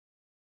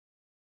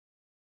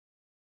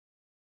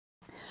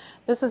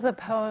This is a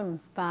poem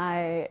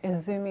by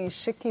Izumi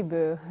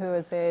Shikibu, who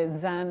is a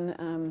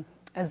Zen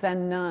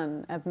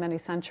nun of many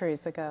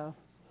centuries ago.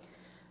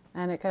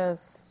 And it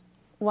goes,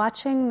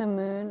 watching the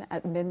moon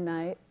at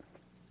midnight,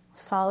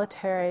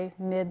 solitary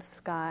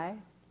mid-sky,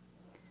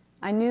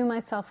 I knew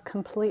myself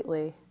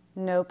completely,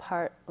 no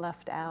part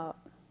left out.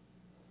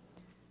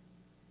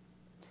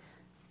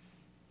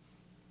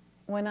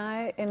 When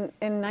in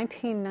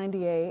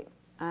 1998,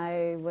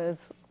 I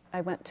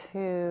went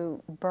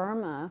to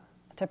Burma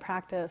to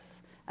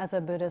practice as a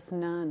Buddhist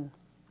nun.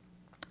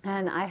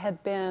 And I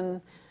had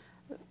been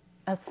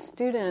a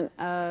student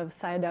of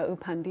Sayadaw U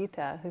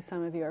Pandita, who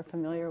some of you are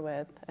familiar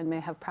with and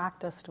may have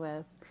practiced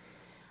with.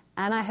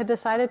 And I had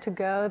decided to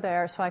go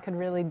there so I could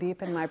really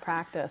deepen my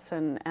practice.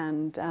 And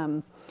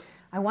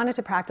I wanted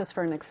to practice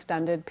for an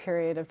extended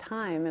period of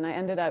time. And I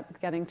ended up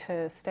getting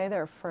to stay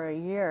there for a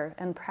year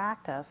and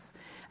practice.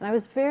 And I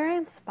was very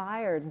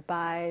inspired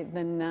by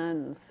the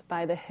nuns,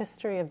 by the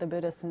history of the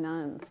Buddhist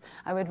nuns.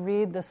 I would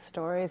read the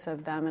stories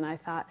of them, and I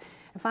thought,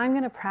 if I'm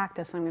going to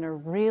practice, I'm going to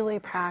really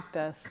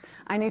practice,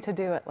 I need to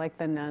do it like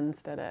the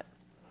nuns did it.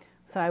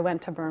 So I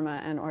went to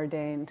Burma and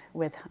ordained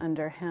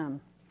under him.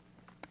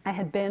 I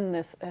had been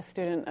a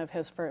student of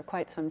his for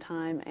quite some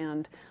time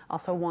and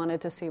also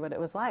wanted to see what it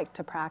was like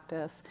to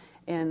practice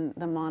in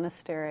the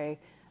monastery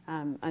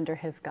under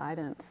his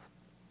guidance.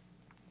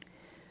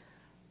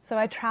 So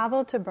I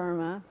traveled to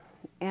Burma,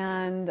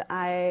 and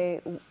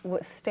I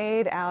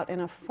stayed out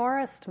in a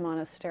forest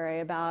monastery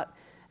about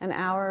an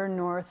hour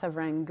north of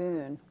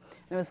Rangoon.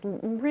 It was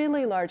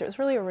really large. It was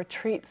really a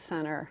retreat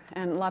center,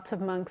 and lots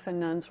of monks and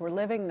nuns were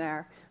living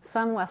there,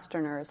 some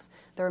Westerners.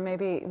 There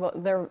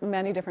were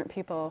many different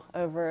people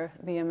over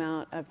the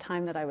amount of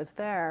time that I was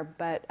there,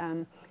 but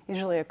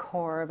usually a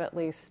core of at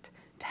least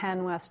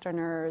 10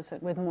 Westerners,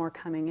 with more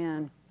coming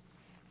in.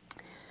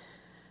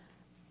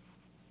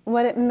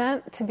 What it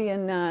meant to be a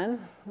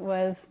nun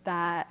was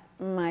that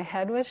my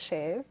head was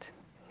shaved.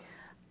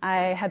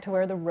 I had to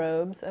wear the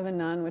robes of a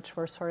nun, which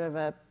were sort of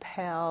a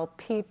pale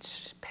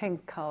peach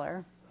pink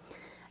color,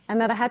 and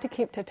that I had to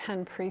keep to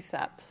 10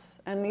 precepts.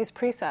 And these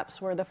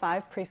precepts were the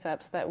 5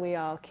 precepts that we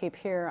all keep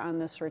here on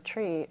this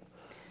retreat.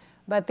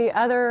 But the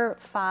other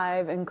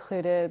 5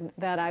 included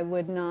that I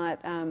wouldn't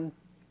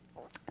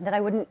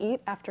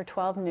eat after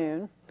 12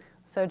 noon,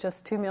 so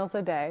just 2 meals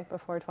a day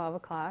before 12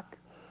 o'clock.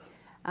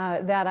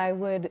 That I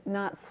would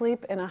not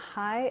sleep in a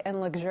high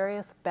and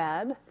luxurious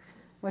bed,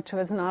 which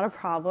was not a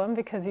problem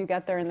because you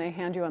get there and they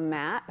hand you a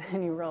mat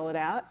and you roll it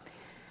out.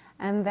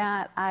 And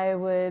that I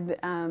would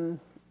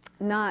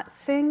not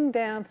sing,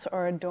 dance,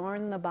 or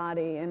adorn the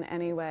body in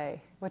any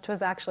way, which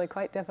was actually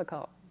quite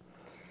difficult.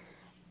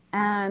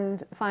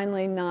 And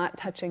finally, not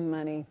touching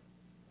money.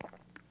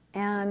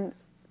 And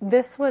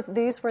these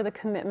were the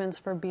commitments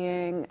for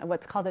being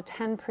what's called a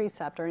 10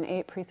 precept or an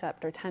 8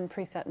 precept or 10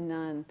 precept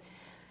nun.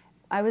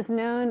 I was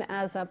known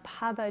as a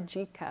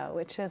pabajika,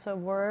 which is a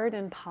word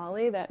in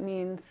Pali that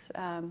means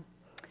a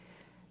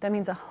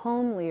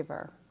home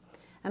leaver.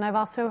 And I've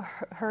also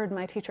heard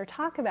my teacher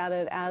talk about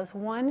it as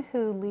one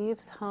who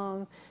leaves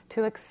home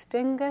to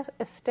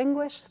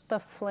extinguish the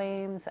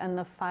flames and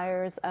the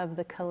fires of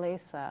the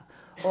kilesa,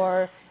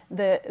 or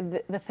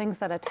the things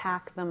that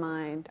attack the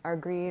mind, our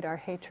greed, our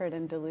hatred,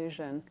 and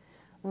delusion,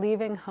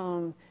 leaving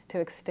home to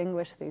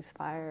extinguish these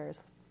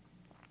fires.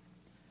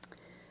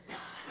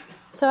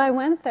 So I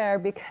went there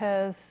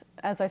because,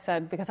 as I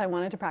said, because I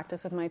wanted to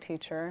practice with my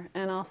teacher,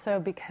 and also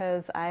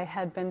because I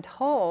had been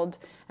told,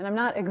 and I'm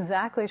not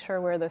exactly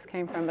sure where this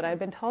came from, but I had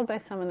been told by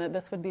someone that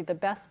this would be the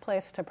best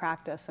place to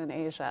practice in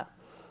Asia,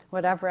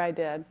 whatever I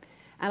did.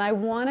 And I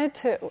wanted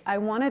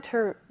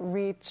to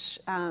reach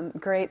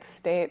great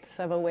states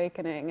of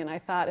awakening, and I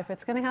thought if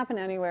it's going to happen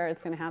anywhere,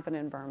 it's going to happen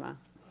in Burma.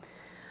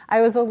 I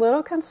was a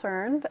little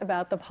concerned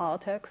about the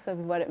politics of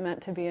what it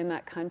meant to be in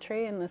that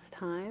country in this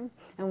time,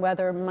 and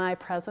whether my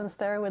presence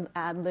there would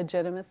add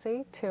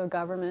legitimacy to a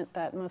government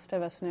that most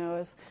of us know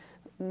as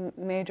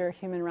major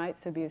human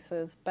rights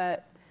abuses.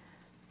 But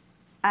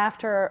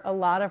after a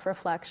lot of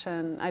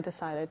reflection, I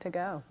decided to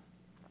go.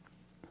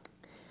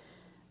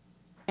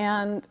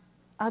 And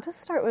I'll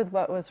just start with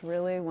what was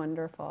really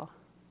wonderful.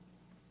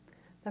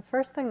 The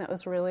first thing that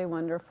was really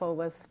wonderful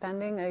was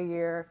spending a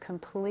year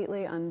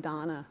completely on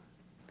dana.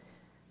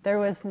 There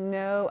was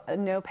no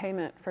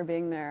payment for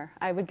being there.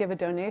 I would give a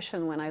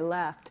donation when I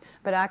left,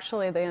 but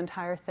actually the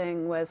entire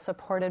thing was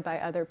supported by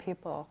other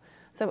people.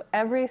 So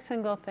every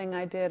single thing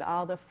I did,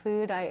 all the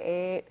food I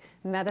ate,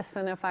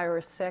 medicine if I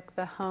were sick,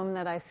 the home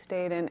that I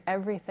stayed in,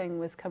 everything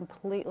was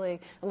completely,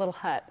 a little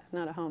hut,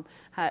 not a home,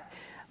 hut,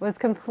 was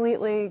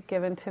completely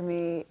given to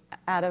me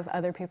out of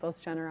other people's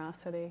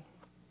generosity,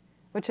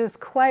 which is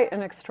quite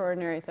an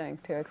extraordinary thing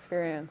to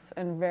experience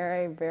and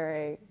very,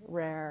 very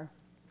rare.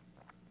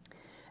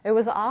 It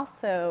was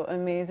also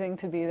amazing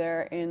to be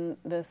there in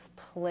this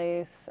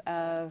place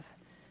of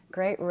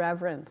great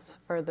reverence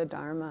for the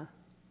Dharma.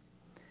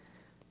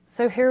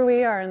 So here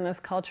we are in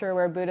this culture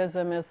where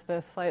Buddhism is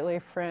this slightly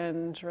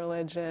fringe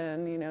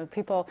religion. You know,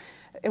 people.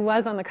 It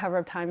was on the cover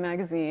of Time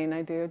magazine.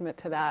 I do admit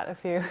to that. A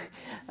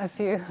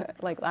few,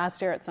 like last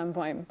year at some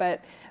point.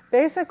 But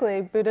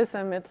basically,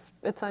 Buddhism it's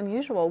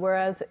unusual.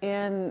 Whereas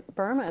in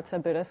Burma, it's a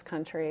Buddhist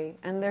country,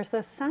 and there's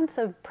this sense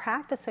of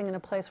practicing in a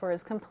place where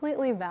it's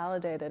completely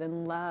validated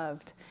and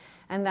loved.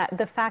 And that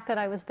the fact that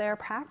I was there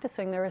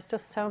practicing, there was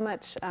just so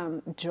much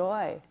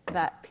joy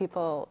that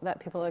people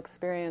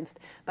experienced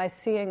by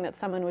seeing that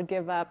someone would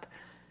give up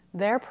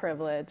their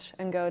privilege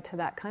and go to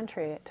that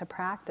country to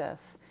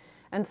practice.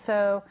 And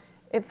so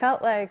it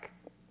felt like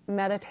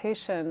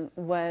meditation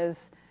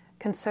was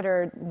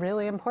considered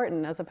really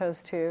important as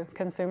opposed to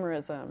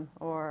consumerism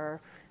or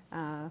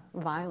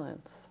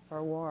violence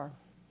or war.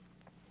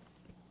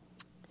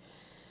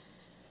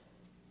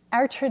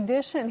 Our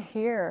tradition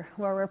here,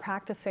 where we're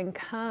practicing,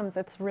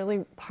 it's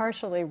really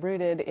partially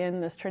rooted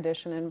in this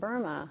tradition in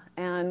Burma.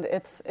 And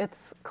it's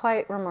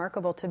quite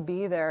remarkable to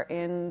be there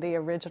in the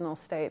original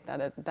state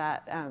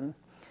that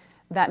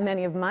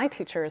many of my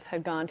teachers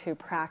had gone to,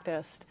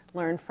 practiced,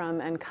 learned from,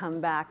 and come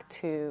back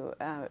to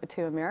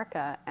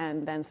America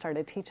and then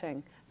started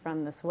teaching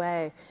from this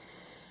way.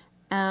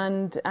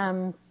 And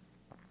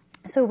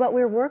so what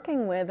we're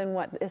working with and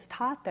what is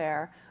taught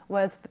there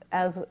was,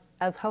 as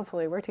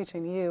hopefully we're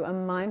teaching you, a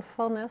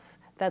mindfulness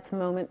that's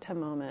moment to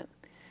moment.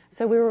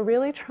 So we were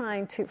really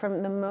trying to, from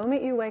the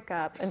moment you wake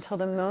up until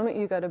the moment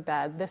you go to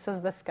bed, this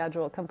is the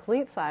schedule,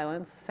 complete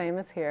silence, same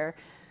as here,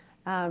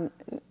 no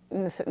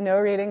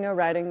reading, no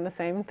writing, the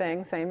same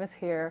thing, same as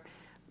here,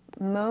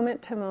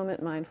 moment to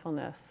moment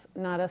mindfulness,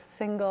 not a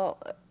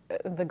single,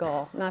 the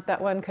goal, not that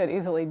one could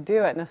easily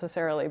do it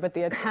necessarily, but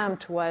the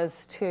attempt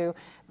was to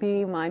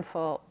be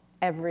mindful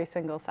every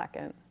single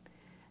second.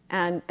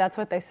 And that's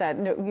what they said.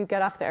 No, you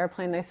get off the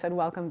airplane, they said,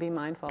 welcome, be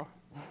mindful.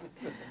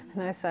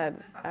 And I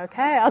said,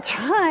 okay, I'll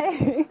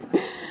try.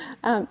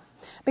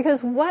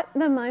 Because what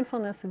the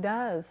mindfulness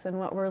does and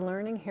what we're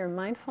learning here,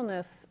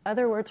 mindfulness,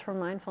 other words for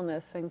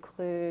mindfulness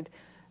include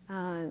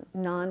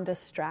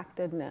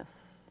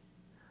non-distractedness,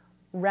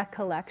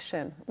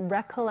 recollecting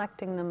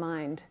the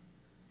mind,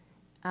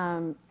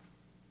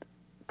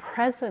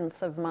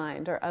 presence of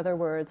mind, or other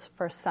words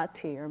for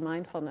sati or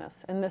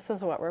mindfulness. And this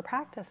is what we're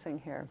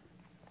practicing here.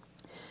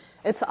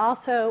 It's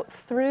also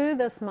through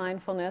this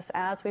mindfulness,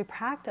 as we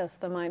practice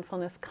the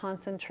mindfulness,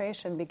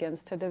 concentration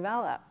begins to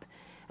develop.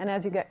 And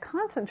as you get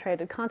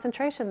concentrated,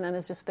 concentration then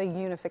is just the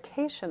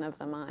unification of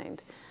the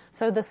mind.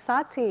 So the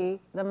sati,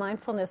 the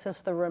mindfulness,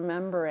 is the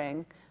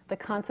remembering. The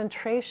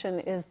concentration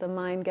is the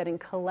mind getting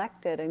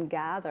collected and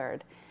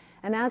gathered.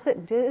 And as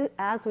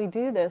we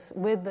do this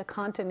with the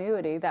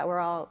continuity that we're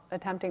all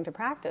attempting to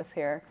practice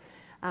here,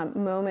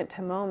 moment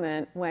to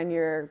moment, when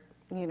you're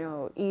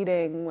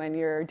eating, when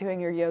you're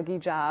doing your yogi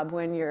job,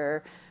 when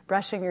you're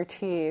brushing your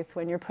teeth,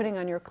 when you're putting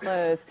on your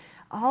clothes,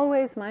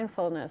 always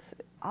mindfulness,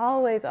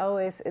 always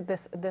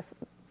this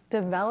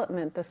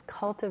development, this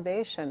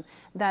cultivation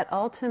that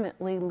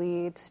ultimately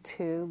leads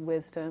to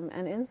wisdom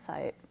and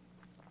insight.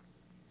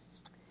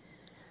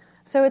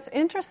 So it's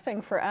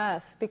interesting for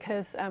us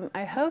because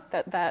I hope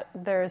that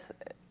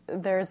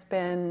there's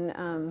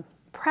been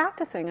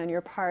practicing on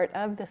your part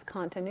of this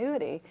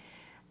continuity.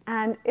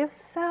 And if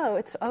so,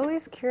 it's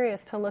always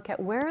curious to look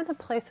at where are the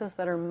places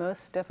that are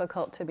most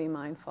difficult to be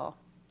mindful.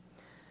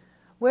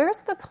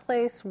 Where's the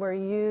place where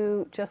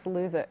you just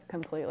lose it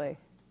completely?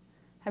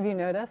 Have you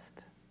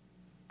noticed?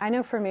 I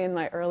know for me in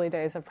my early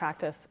days of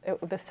practice,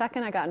 the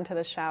second I got into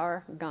the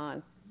shower,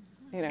 gone.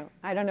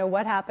 I don't know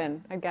what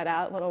happened. I'd get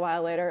out a little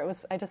while later.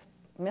 I just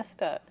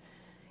missed it.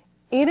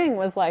 Eating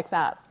was like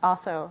that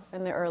also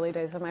in the early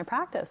days of my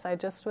practice. I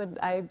just would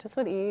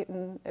eat,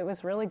 and it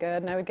was really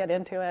good, and I would get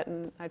into it,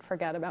 and I'd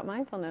forget about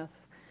mindfulness.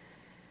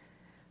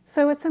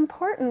 So it's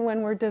important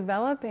when we're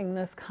developing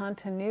this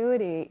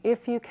continuity,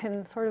 if you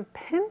can sort of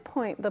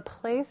pinpoint the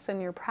place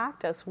in your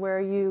practice where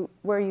you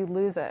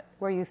lose it,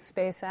 where you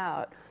space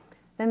out,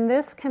 then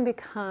this can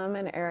become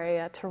an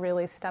area to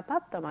really step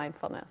up the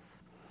mindfulness.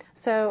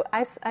 So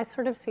I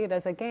sort of see it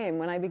as a game.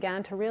 When I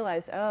began to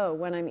realize,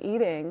 when I'm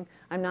eating,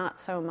 I'm not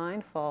so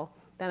mindful,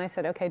 then I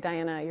said, okay,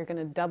 Diana, you're going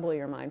to double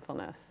your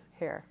mindfulness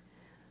here.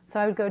 So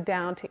I would go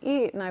down to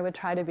eat, and I would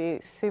try to be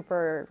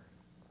super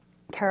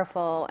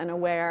careful and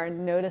aware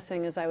and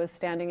noticing as I was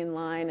standing in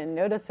line and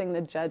noticing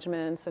the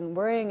judgments and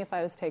worrying if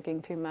I was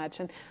taking too much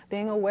and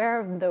being aware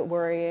of the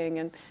worrying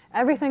and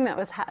everything that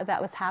was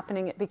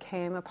happening. It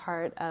became a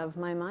part of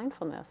my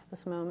mindfulness,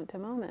 this moment to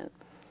moment.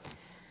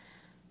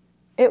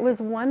 It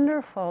was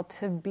wonderful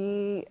to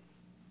be,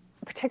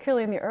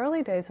 particularly in the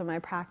early days of my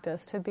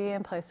practice, to be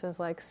in places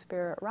like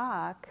Spirit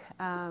Rock,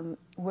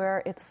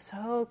 where it's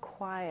so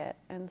quiet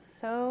and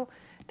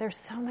there's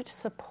so much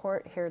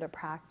support here to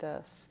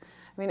practice.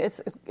 I mean,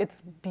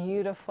 it's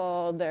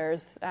beautiful.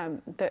 There's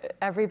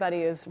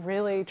everybody is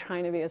really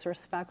trying to be as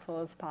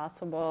respectful as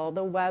possible.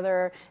 The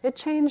weather, it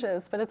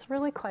changes, but it's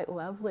really quite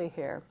lovely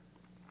here.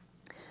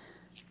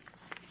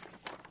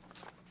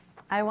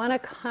 I want to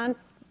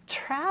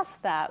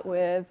contrast that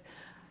with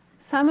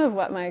some of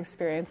what my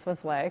experience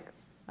was like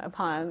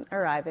upon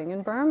arriving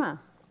in Burma.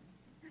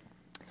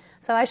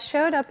 So I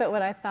showed up at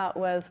what I thought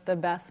was the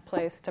best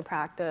place to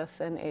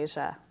practice in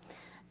Asia,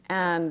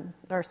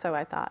 or so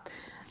I thought.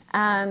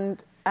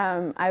 And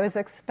I was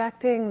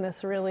expecting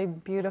this really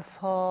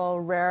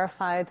beautiful,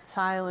 rarefied,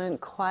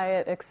 silent,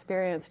 quiet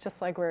experience,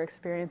 just like we're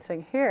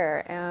experiencing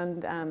here,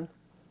 and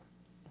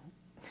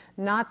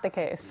not the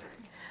case.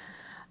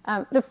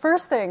 The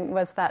first thing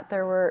was that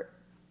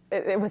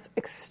it was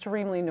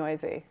extremely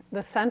noisy.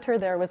 The center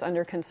there was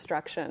under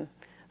construction.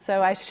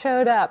 So I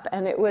showed up,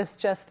 and it was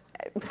just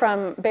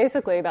from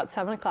basically about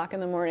 7 o'clock in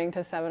the morning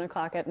to 7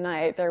 o'clock at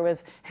night. There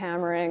was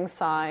hammering,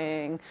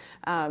 sawing,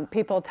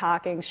 people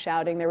talking,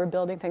 shouting. They were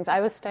building things. I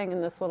was staying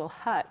in this little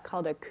hut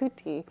called a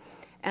kuti,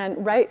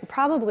 and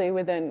probably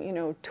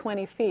within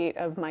 20 feet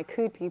of my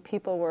kuti,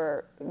 people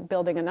were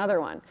building another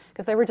one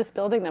because they were just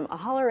building them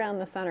all around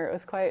the center. It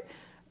was quite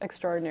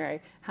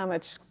extraordinary how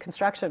much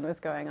construction was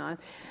going on.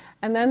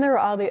 And then there were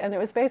and it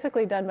was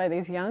basically done by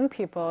these young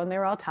people, and they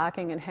were all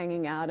talking and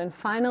hanging out. And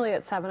finally,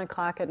 at 7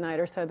 o'clock at night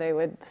or so, they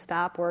would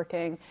stop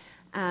working,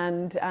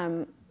 and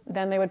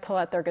then they would pull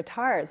out their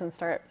guitars and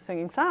start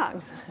singing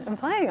songs and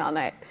playing all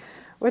night,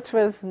 which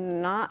was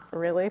not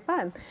really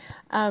fun.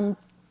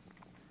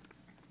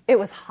 It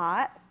was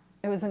hot.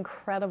 It was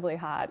incredibly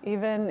hot.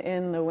 Even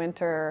in the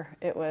winter,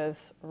 it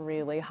was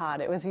really hot.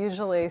 It was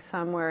usually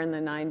somewhere in the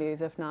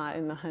 90s, if not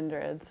in the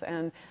hundreds.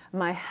 And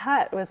my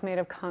hut was made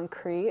of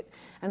concrete,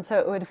 and so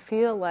it would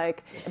feel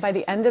like by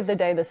the end of the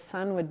day, the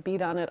sun would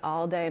beat on it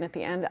all day, and at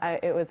the end,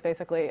 it was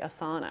basically a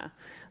sauna.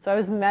 So I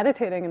was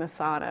meditating in a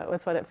sauna,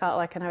 was what it felt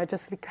like, and I would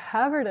just be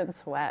covered in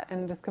sweat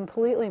and just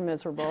completely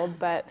miserable,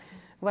 but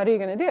what are you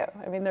going to do?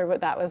 I mean,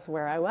 that was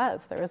where I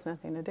was. There was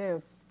nothing to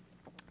do.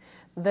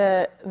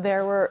 There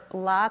were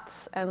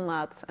lots and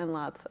lots and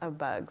lots of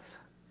bugs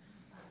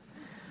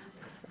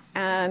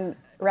and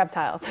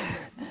reptiles.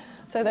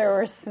 So there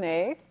were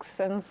snakes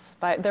and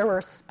there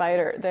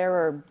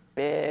were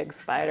big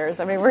spiders.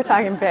 I mean, we're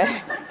talking big.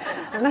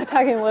 I'm not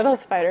talking little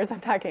spiders.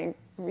 I'm talking,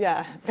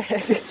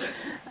 big.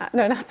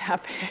 No, not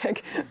that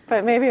big,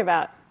 but maybe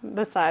about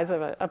the size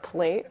of a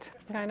plate,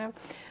 kind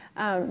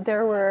of.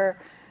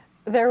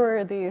 There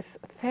were these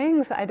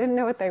things, I didn't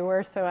know what they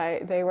were, so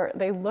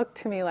they looked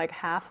to me like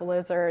half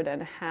lizard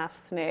and half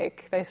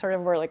snake. They sort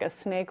of were like a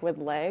snake with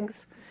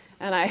legs,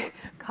 and I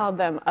called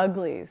them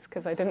uglies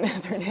because I didn't know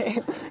their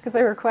name, because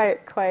they were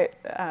quite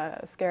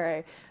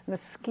scary.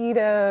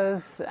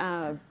 Mosquitoes,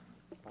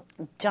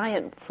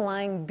 giant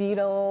flying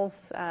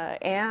beetles,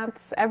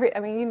 ants,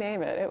 you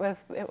name it. It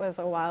was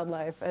a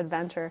wildlife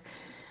adventure.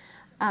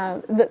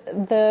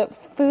 The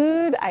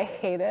food I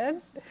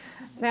hated.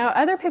 Now,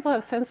 other people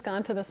have since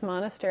gone to this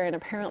monastery, and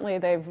apparently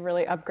they've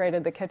really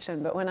upgraded the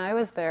kitchen. But when I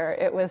was there,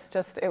 it was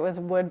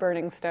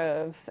wood-burning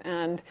stoves,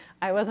 and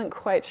I wasn't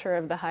quite sure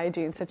of the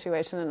hygiene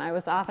situation, and I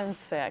was often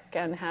sick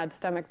and had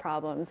stomach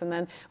problems. And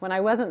then when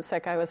I wasn't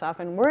sick, I was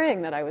often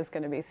worrying that I was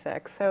going to be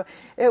sick. So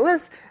there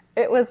was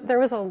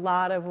a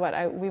lot of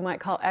what we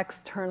might call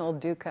external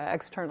dukkha,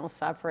 external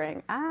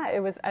suffering.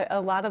 It was a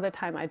lot of the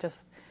time I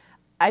just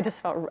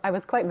felt I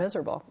was quite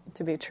miserable,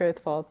 to be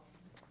truthful.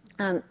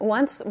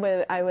 Once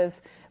I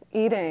was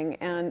eating,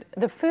 and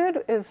the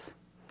food is,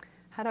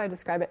 how do I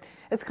describe it?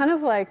 It's kind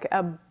of like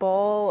a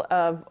bowl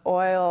of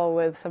oil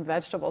with some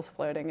vegetables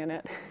floating in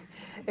it.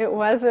 It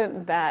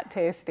wasn't that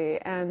tasty.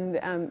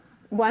 And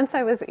once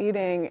I was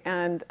eating,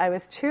 and I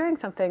was chewing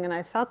something, and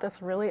I felt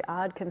this really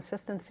odd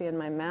consistency in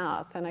my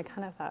mouth, and I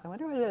kind of thought, I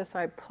wonder what it is. So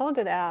I pulled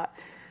it out,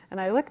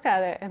 and I looked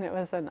at it, and it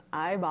was an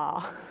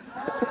eyeball.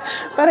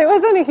 But it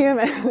wasn't a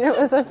human. It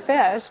was a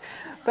fish.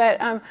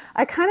 But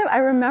I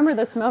remember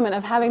this moment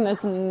of having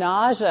this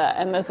nausea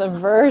and this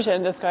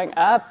aversion just going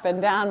up and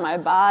down my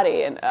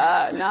body, and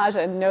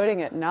nausea, and noting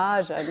it,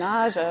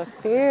 nausea,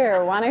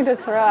 fear, wanting to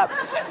throw up.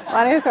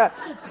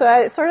 So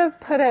I sort of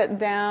put it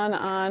down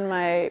on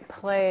my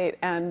plate,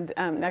 and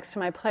next to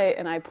my plate,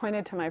 and I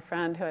pointed to my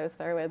friend who I was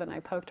there with, and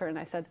I poked her, and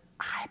I said,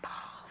 eyeball.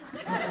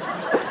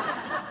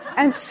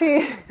 And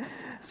she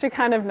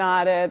kind of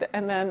nodded,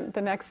 and then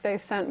the next day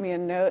sent me a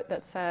note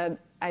that said,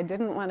 I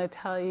didn't want to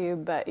tell you,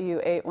 but you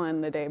ate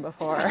one the day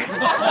before. So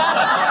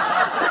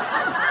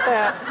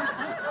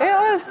it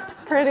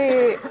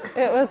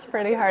was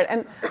pretty hard.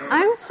 And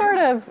I'm sort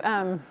of,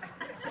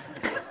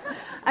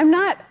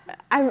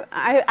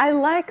 I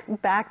like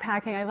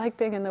backpacking, I like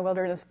being in the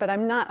wilderness, but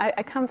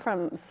I come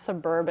from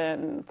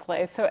suburban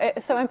place, so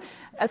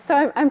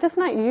I'm just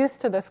not used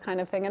to this kind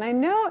of thing. And I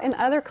know in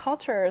other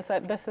cultures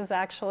that this is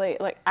actually,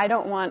 like, I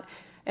don't want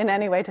in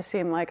any way to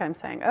seem like I'm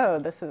saying, oh,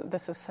 this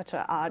is such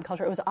an odd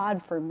culture. It was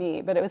odd for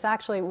me, but it was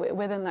actually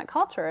within that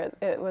culture,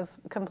 it was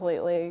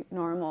completely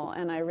normal,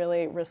 and I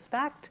really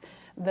respect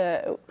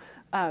the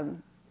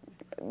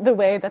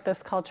way that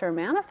this culture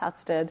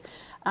manifested.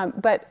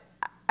 But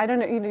I don't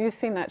know, you've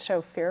seen that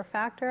show Fear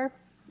Factor?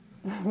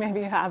 Maybe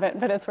you haven't,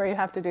 but it's where you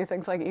have to do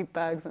things like eat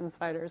bugs and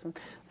spiders and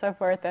so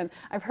forth. And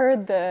I've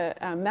heard the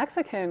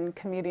Mexican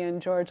comedian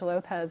George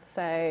Lopez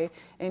say,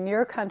 in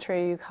your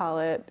country you call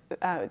it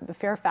the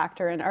fear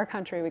factor, in our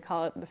country we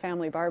call it the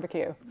family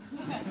barbecue.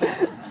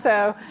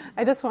 So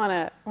I just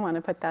want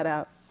to put that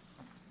out.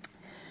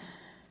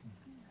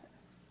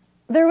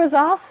 There was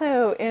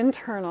also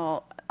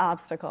internal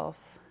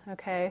obstacles.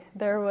 Okay,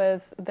 there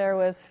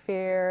was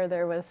fear,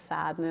 there was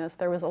sadness,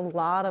 there was a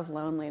lot of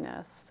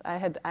loneliness. I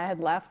had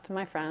left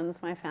my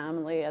friends, my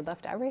family, I'd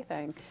left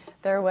everything.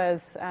 There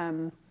was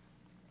a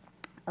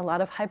lot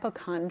of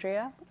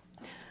hypochondria,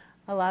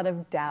 a lot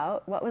of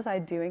doubt. What was I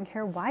doing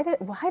here? Why did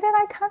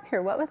I come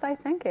here? What was I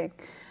thinking?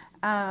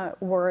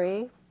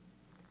 Worry,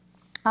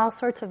 all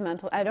sorts of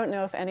mental. I don't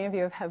know if any of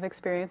you have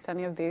experienced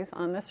any of these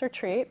on this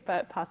retreat,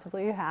 but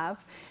possibly you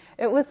have.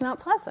 It was not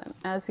pleasant,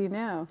 as you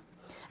know.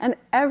 And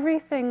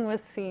everything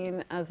was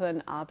seen as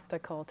an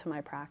obstacle to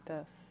my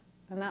practice.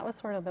 And that was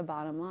sort of the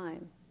bottom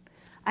line.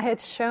 I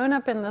had shown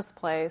up in this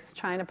place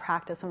trying to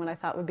practice in what I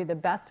thought would be the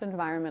best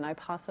environment I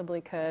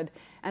possibly could.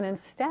 And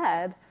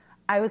instead,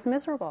 I was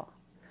miserable.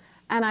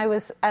 And I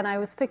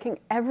was thinking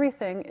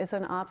everything is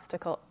an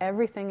obstacle.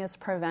 Everything is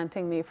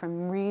preventing me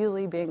from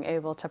really being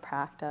able to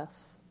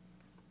practice.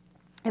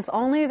 If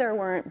only there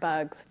weren't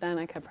bugs, then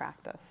I could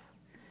practice.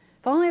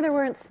 If only there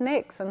weren't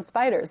snakes and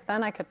spiders,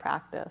 then I could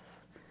practice.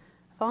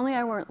 If only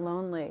I weren't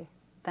lonely,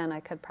 then I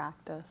could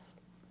practice.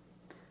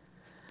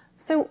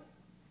 So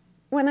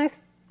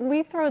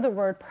we throw the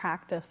word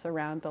practice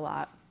around a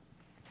lot.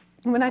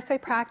 When I say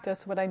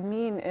practice, what I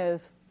mean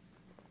is,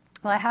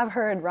 well, I have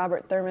heard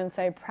Robert Thurman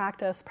say,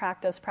 practice,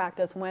 practice,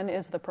 practice, when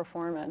is the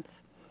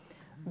performance?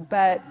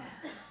 But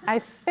I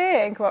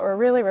think what we're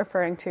really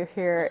referring to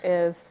here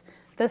is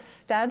the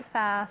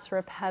steadfast,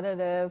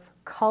 repetitive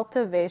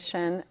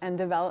cultivation and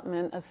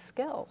development of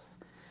skills.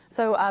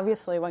 So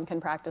obviously one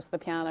can practice the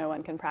piano,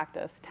 one can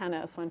practice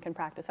tennis, one can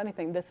practice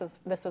anything. This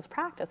is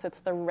practice. It's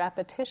the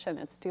repetition.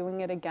 It's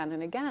doing it again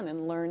and again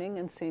and learning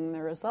and seeing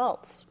the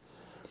results.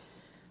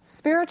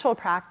 Spiritual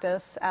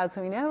practice, as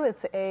we know,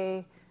 is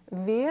a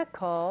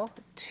vehicle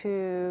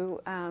to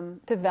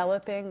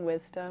developing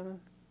wisdom,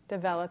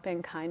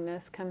 developing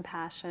kindness,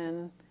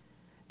 compassion,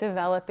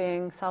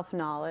 developing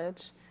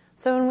self-knowledge.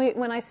 So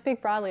when I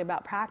speak broadly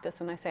about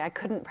practice and I say I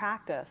couldn't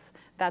practice,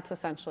 that's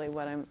essentially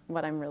what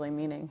I'm really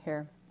meaning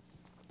here.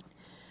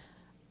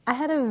 I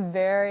had a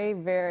very,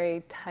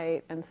 very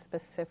tight and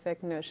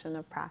specific notion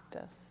of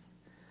practice.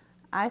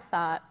 I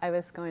thought I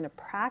was going to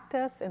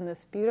practice in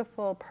this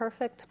beautiful,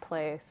 perfect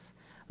place.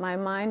 My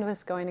mind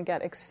was going to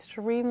get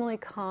extremely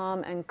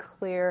calm and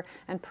clear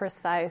and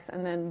precise,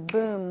 and then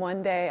boom,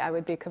 one day I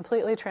would be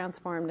completely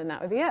transformed and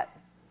that would be it.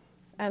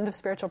 End of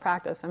spiritual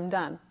practice. I'm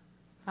done.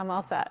 I'm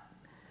all set.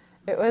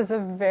 It was a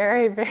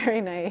very, very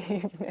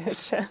naive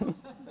notion.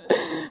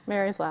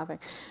 Mary's laughing.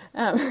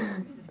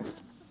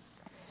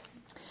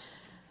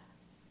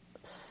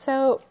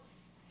 So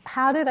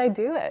how did I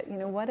do it?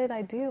 What did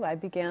I do? I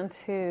began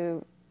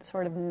to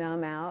sort of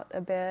numb out a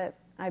bit.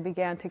 I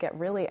began to get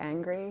really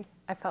angry.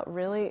 I felt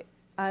really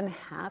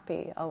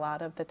unhappy a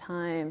lot of the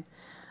time.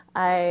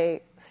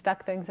 I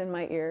stuck things in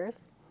my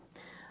ears.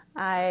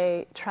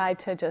 I tried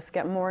to just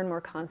get more and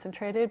more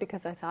concentrated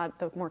because I thought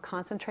the more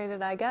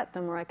concentrated I get,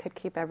 the more I could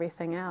keep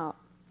everything out.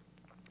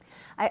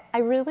 I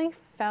really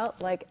felt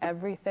like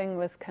everything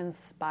was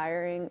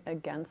conspiring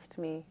against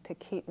me to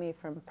keep me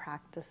from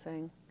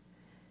practicing.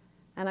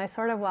 And I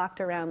sort of walked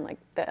around like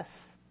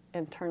this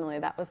internally.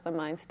 That was the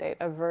mind state.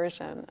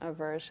 Aversion,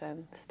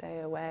 aversion,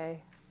 stay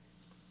away.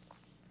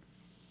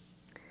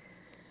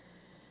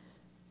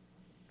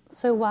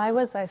 So why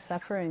was I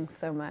suffering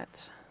so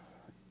much?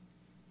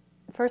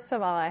 First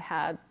of all, I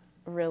had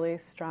really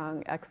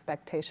strong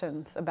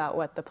expectations about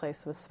what the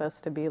place was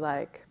supposed to be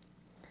like.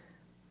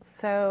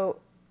 So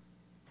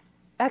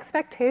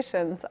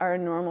expectations are a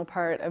normal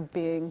part of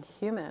being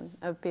human,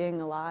 of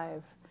being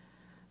alive.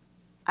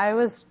 I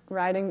was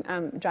driving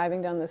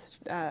down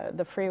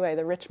the freeway,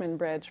 the Richmond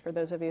Bridge, for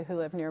those of you who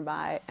live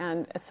nearby,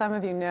 and as some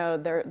of you know,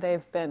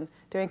 they've been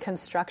doing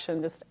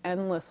construction just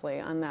endlessly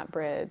on that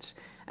bridge.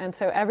 And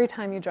so every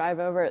time you drive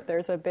over it,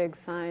 there's a big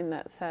sign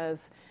that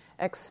says,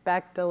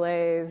 expect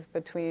delays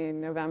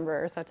between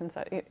November or such and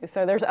such.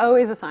 So there's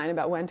always a sign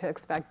about when to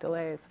expect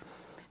delays.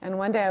 And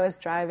one day I was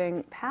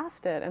driving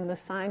past it, and the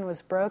sign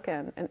was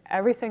broken, and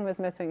everything was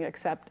missing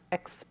except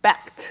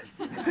expect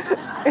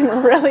in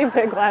really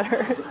big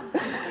letters.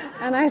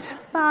 And I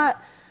just thought,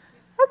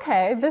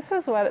 okay, this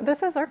is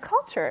our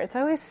culture. It's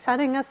always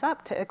setting us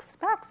up to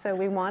expect. So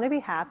we want to be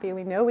happy.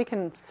 We know we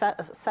can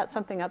set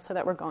something up so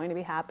that we're going to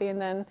be happy,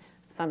 and then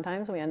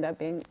sometimes we end up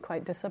being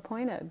quite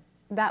disappointed.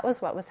 That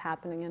was what was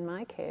happening in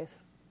my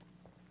case.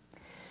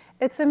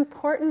 It's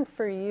important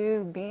for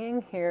you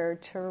being here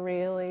to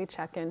really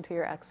check into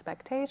your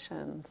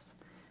expectations.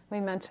 We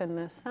mentioned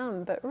this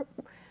some, but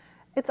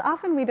it's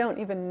often we don't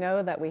even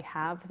know that we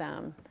have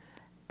them.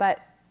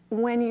 But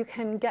when you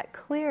can get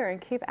clear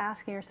and keep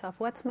asking yourself,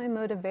 what's my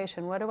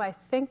motivation? What do I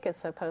think is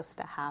supposed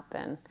to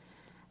happen?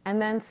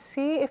 And then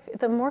see if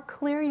the more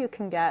clear you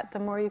can get, the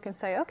more you can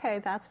say, okay,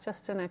 that's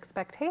just an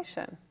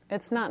expectation.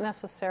 It's not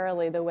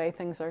necessarily the way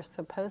things are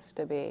supposed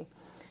to be.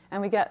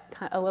 And we get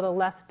a little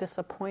less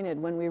disappointed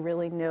when we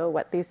really know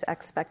what these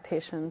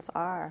expectations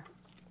are.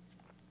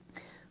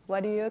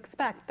 What do you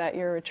expect? That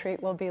your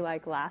retreat will be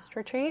like last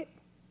retreat?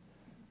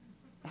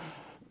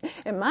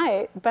 It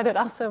might, but it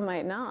also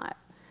might not.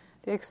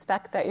 Do you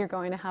expect that you're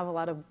going to have a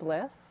lot of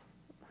bliss?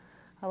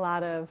 A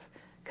lot of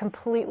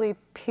completely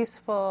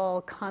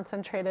peaceful,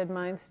 concentrated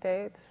mind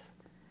states?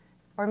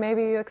 Or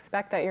maybe you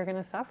expect that you're going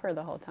to suffer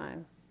the whole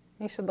time.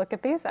 You should look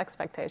at these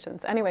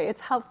expectations. Anyway,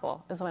 it's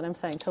helpful, is what I'm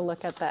saying, to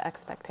look at the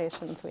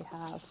expectations we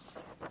have.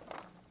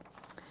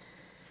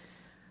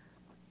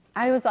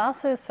 I was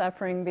also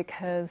suffering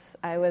because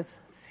I was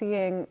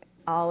seeing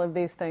all of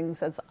these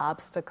things as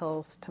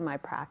obstacles to my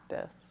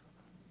practice.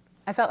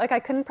 I felt like I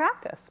couldn't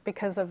practice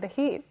because of the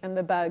heat and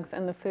the bugs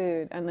and the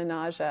food and the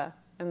nausea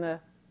and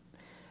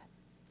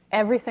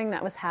everything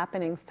that was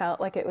happening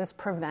felt like it was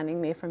preventing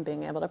me from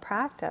being able to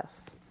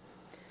practice.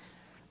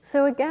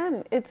 So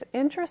again, it's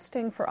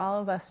interesting for all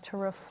of us to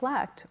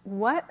reflect,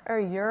 what are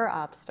your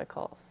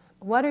obstacles?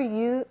 What are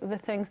the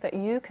things that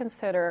you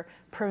consider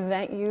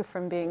prevent you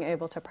from being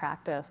able to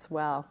practice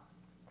well?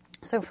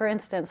 So for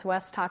instance,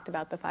 Wes talked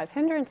about the 5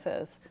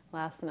 hindrances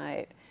last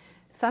night.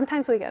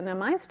 Sometimes we get in a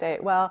mind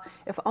state, well,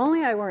 if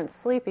only I weren't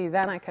sleepy,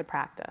 then I could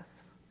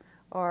practice.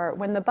 Or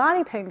when the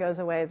body pain goes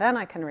away, then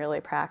I can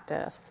really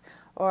practice.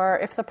 Or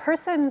if the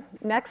person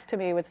next to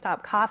me would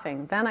stop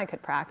coughing, then I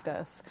could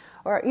practice.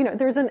 Or,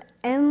 there's an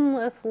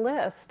endless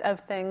list of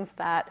things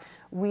that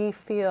we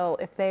feel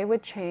if they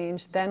would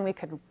change, then we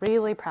could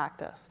really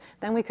practice.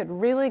 Then we could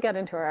really get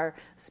into our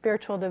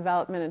spiritual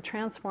development and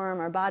transform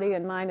our body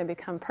and mind and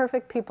become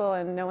perfect people,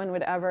 and no one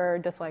would ever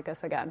dislike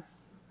us again.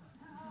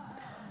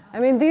 I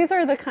mean, these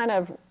are the kind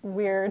of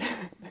weird,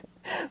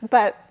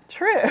 but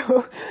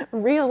true,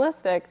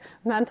 realistic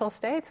mental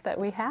states that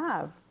we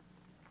have.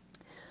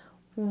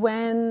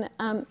 When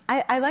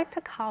I like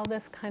to call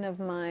this kind of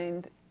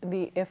mind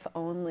the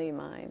if-only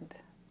mind.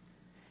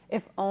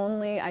 If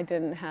only I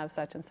didn't have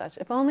such and such.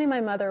 If only my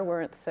mother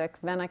weren't sick,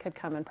 then I could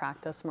come and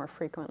practice more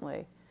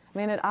frequently. I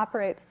mean, it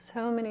operates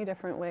so many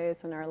different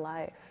ways in our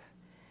life.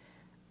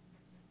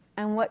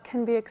 And what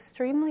can be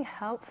extremely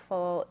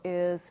helpful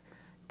is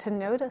to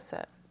notice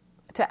it,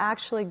 to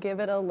actually give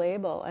it a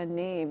label, a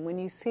name. When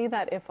you see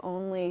that if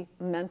only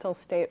mental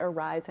state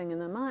arising in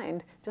the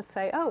mind, just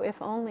say, oh,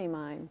 if only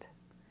mind.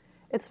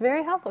 It's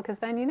very helpful because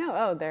then you know,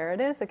 oh, there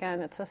it is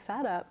again. It's a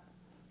setup.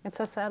 It's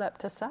a setup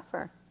to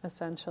suffer,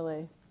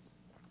 essentially.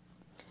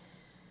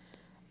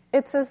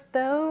 It's as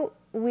though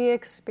we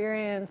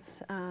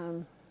experience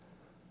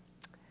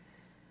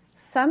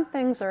some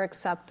things are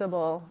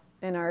acceptable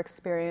in our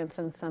experience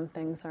and some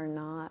things are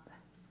not.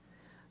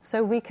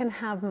 So we can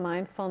have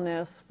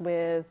mindfulness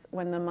when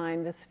the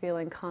mind is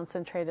feeling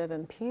concentrated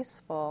and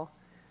peaceful,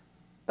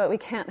 but we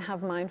can't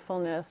have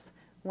mindfulness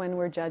when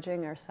we're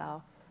judging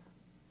ourselves.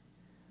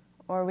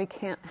 Or we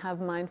can't have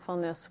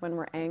mindfulness when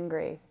we're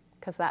angry,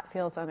 because that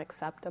feels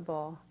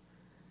unacceptable.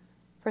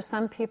 For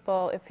some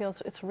people,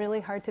 it's really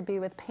hard to be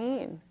with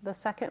pain. The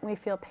second we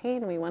feel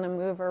pain, we want to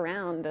move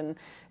around and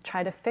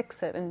try to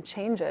fix it and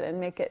change it and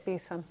make it be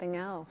something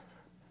else.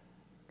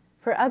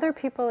 For other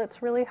people,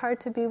 it's really hard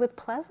to be with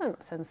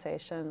pleasant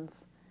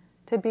sensations,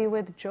 to be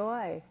with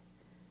joy,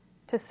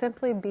 to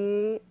simply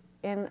be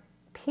in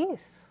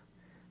peace.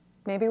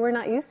 Maybe we're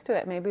not used to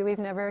it. Maybe we've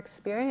never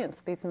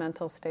experienced these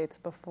mental states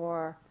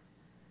before.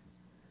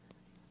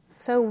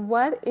 So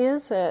what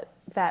is it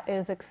that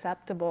is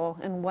acceptable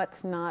and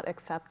what's not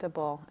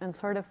acceptable? And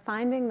sort of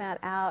finding that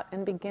out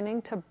and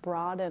beginning to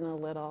broaden a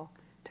little,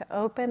 to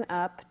open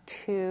up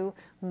to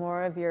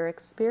more of your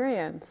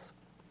experience.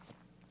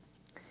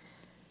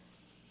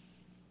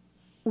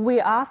 We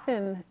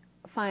often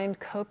find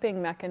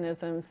coping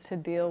mechanisms to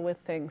deal with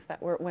things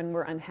when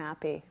we're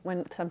unhappy,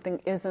 when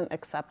something isn't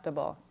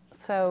acceptable.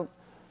 So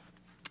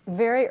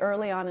very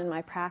early on in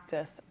my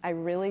practice, I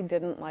really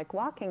didn't like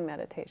walking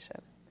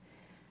meditation.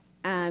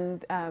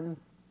 And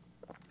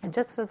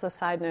just as a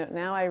side note,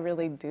 now I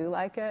really do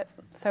like it,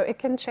 so it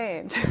can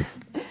change.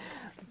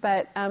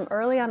 But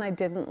early on I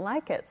didn't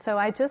like it.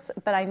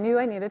 But I knew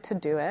I needed to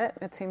do it.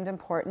 It seemed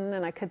important,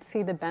 and I could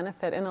see the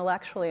benefit,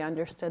 intellectually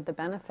understood the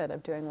benefit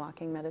of doing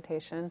walking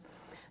meditation.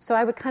 So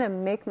I would kind of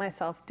make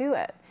myself do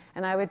it.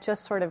 And I would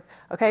just sort of,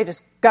 okay,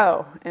 just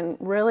go, and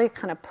really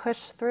kind of push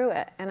through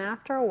it. And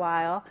after a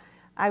while,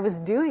 I was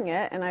doing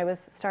it, and I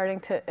was starting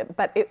to,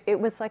 but it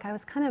was like I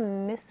was kind of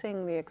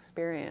missing the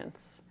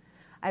experience.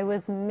 I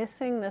was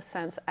missing the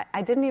sense.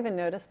 I didn't even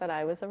notice that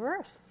I was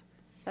averse,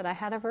 that I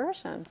had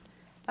aversion.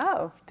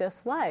 Oh,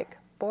 dislike,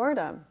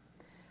 boredom.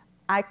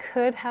 I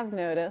could have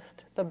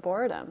noticed the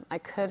boredom. I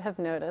could have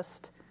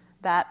noticed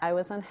that I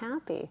was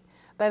unhappy.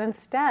 But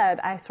instead,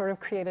 I sort of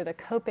created a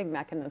coping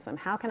mechanism.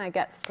 How can I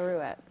get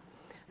through it?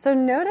 So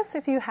notice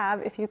if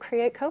you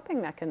create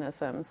coping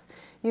mechanisms,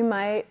 you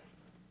might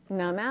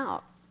numb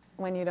out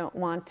when you don't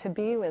want to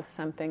be with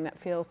something that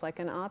feels like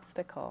an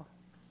obstacle.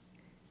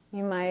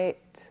 You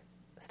might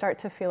start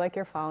to feel like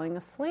you're falling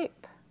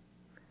asleep.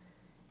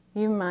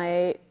 You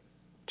might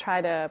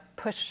try to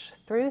push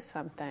through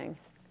something.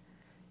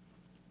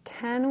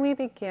 Can we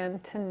begin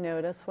to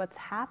notice what's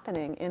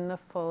happening in the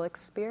full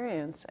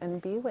experience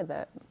and be with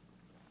it?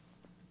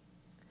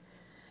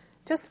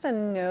 Just a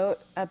note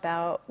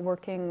about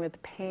working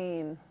with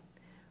pain.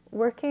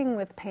 Working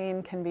with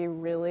pain can be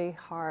really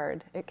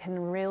hard. It can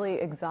really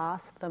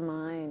exhaust the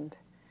mind.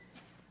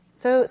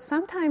 So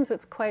sometimes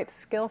it's quite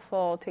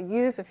skillful to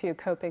use a few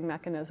coping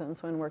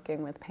mechanisms when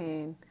working with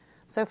pain.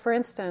 So for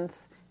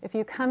instance, if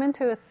you come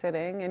into a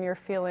sitting and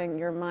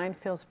your mind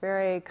feels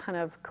very kind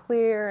of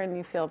clear and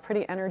you feel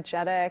pretty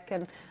energetic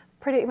and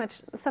pretty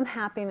much some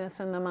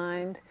happiness in the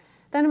mind,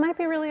 then it might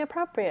be really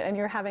appropriate, and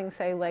you're having,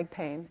 say, leg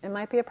pain. It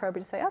might be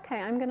appropriate to say, okay,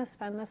 I'm going to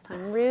spend this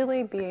time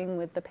really being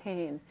with the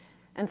pain.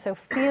 And so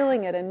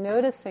feeling it and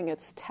noticing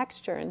its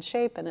texture and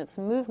shape and its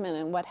movement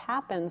and what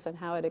happens and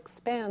how it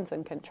expands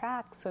and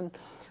contracts and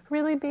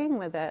really being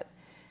with it.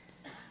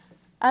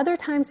 Other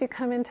times you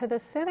come into the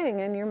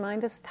sitting and your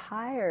mind is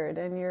tired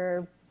and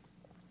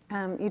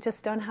you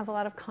just don't have a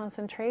lot of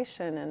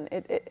concentration,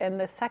 and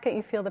the second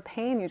you feel the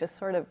pain, you just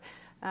sort of,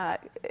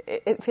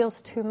 it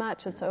feels too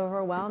much, it's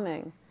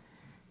overwhelming.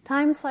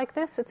 Times like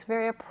this, it's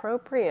very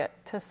appropriate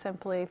to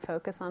simply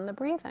focus on the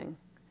breathing.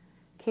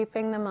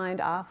 Keeping the mind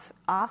off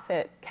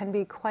it can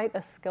be quite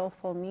a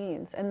skillful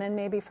means. And then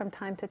maybe from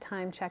time to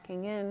time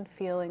checking in,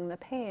 feeling the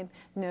pain,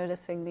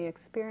 noticing the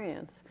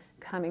experience,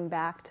 coming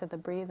back to the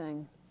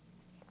breathing.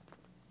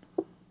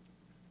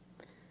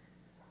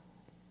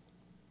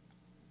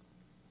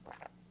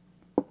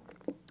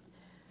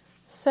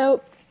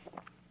 So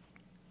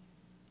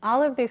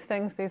all of these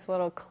things, these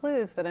little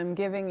clues that I'm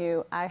giving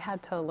you, I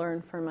had to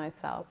learn for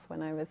myself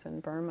when I was in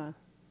Burma.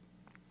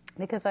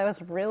 Because I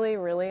was really,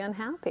 really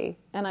unhappy,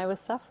 and I was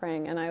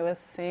suffering, and I was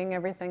seeing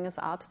everything as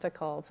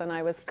obstacles, and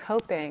I was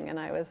coping, and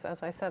I was,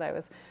 as I said, I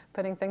was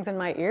putting things in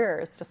my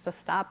ears just to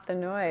stop the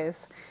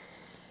noise.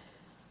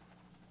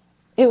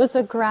 It was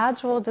a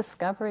gradual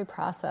discovery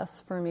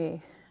process for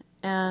me,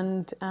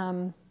 and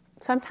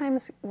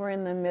sometimes we're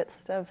in the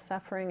midst of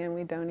suffering and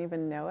we don't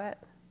even know it.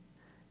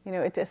 You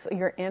know,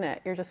 you're in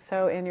it. You're just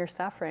so in your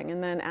suffering,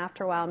 and then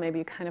after a while, maybe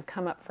you kind of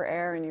come up for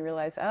air, and you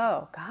realize,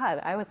 oh, God,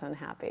 I was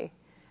unhappy.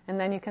 And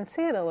then you can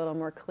see it a little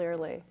more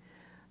clearly.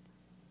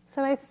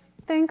 So I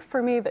think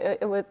for me,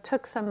 it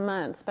took some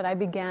months, but I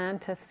began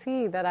to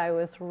see that I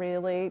was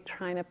really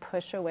trying to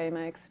push away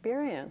my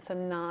experience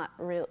and not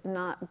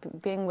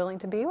being willing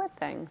to be with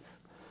things.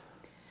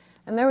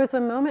 And there was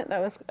a moment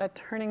that was a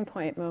turning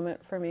point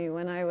moment for me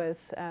when I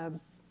was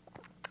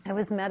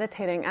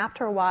meditating.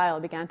 After a while, I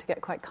began to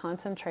get quite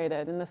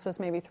concentrated, and this was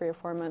maybe 3 or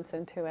 4 months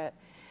into it.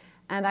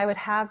 And I would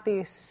have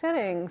these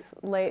sittings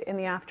late in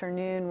the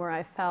afternoon where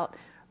I felt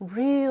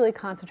really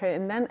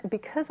concentrated. And then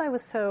because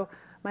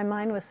my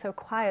mind was so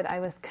quiet, I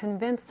was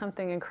convinced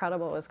something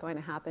incredible was going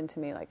to happen to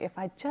me. Like if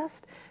I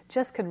just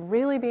could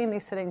really be in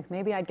these sittings,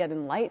 maybe I'd get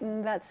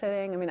enlightened that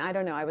sitting. I mean, I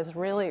don't know. I was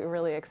really,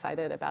 really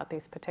excited about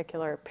this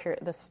particular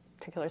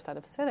set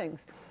of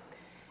sittings.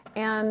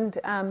 And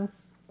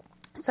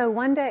so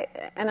one day,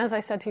 and as I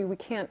said to you, we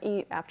can't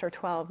eat after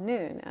 12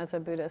 noon as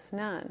a Buddhist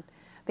nun.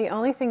 The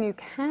only thing you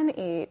can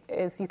eat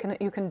is you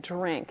can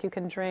drink. You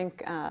can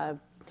drink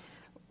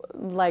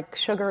like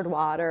sugared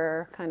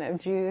water, kind of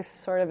juice,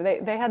 sort of.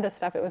 They had this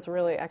stuff. It was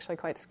really actually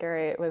quite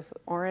scary. It was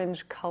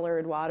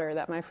orange-colored water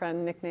that my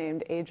friend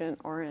nicknamed Agent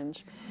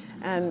Orange.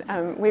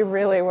 And we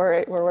really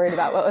were worried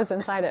about what was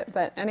inside it.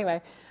 But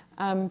anyway,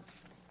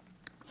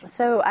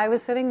 so I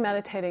was sitting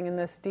meditating in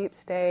this deep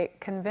state,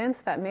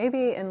 convinced that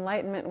maybe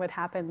enlightenment would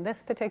happen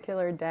this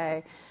particular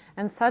day.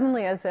 And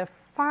suddenly, as if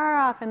far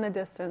off in the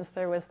distance,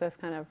 there was this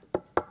kind of...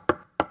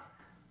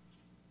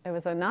 It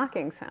was a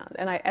knocking sound.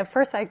 And at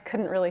first I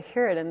couldn't really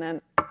hear it, and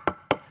then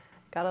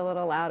got a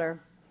little louder.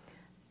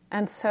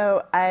 And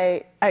so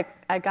I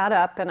got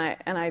up and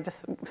I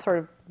just sort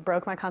of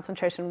broke my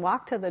concentration,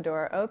 walked to the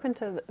door, opened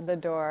to the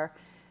door,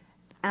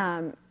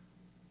 and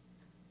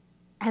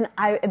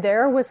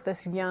there was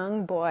this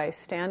young boy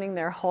standing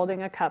there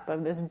holding a cup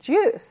of this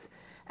juice.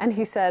 And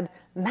he said,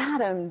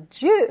 "Madam,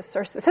 juice,"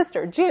 or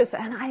 "Sister, juice."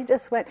 And I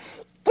just went,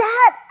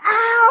 "Get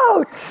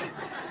out!"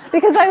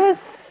 Because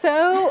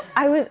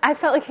I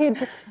felt like he had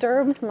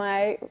disturbed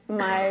my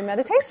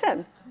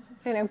meditation.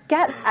 You know,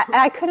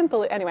 I couldn't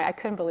believe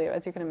it,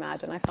 as you can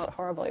imagine. I felt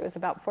horrible. He was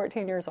about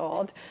 14 years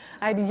old.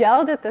 I'd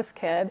yelled at this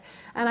kid,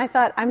 and I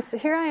thought,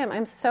 here I am.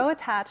 I'm so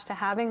attached to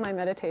having my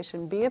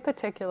meditation be a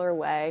particular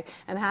way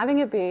and having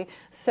it be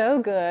so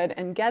good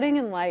and getting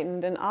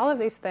enlightened and all of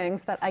these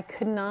things that I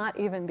could not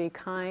even be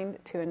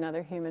kind to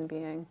another human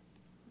being.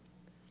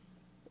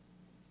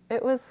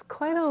 It was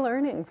quite a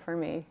learning for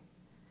me.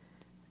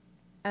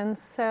 And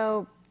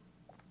so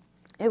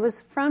it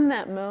was from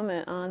that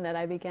moment on that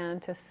I began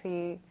to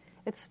see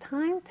it's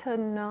time to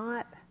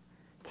not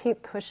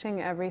keep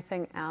pushing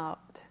everything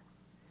out.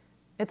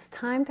 It's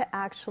time to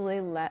actually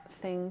let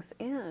things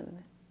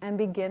in. and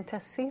begin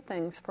to see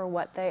things for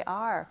what they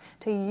are,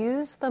 to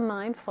use the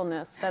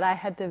mindfulness that I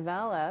had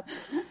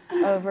developed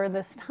over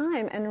this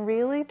time and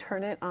really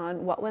turn it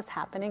on what was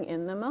happening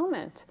in the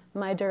moment,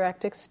 my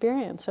direct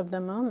experience of the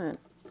moment.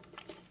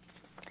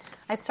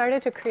 I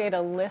started to create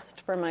a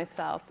list for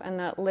myself, and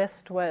that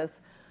list was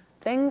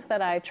things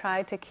that I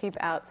tried to keep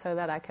out so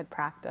that I could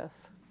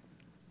practice,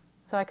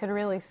 so I could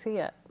really see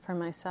it for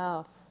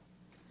myself.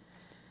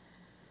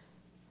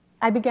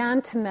 I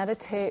began to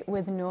meditate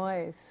with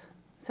noise,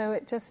 so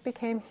it just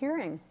became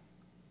hearing.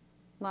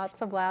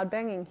 Lots of loud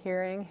banging,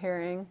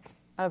 hearing,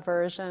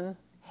 aversion,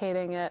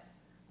 hating it,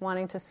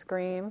 wanting to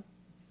scream,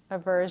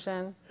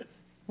 aversion,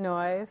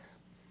 noise,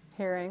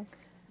 hearing.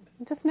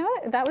 Just know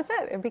it. That was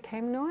it. It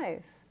became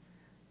noise.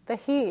 The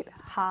heat,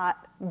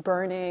 hot,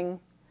 burning,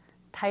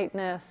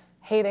 tightness,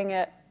 hating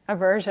it,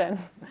 aversion.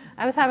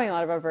 I was having a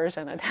lot of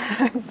aversion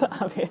attacks,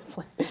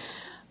 obviously.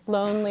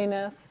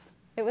 Loneliness.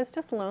 It was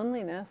just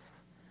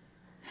loneliness.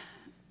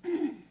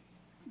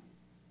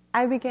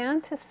 I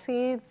began to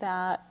see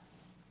that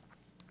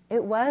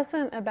it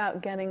wasn't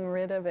about getting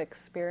rid of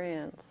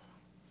experience.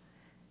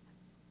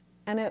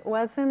 And it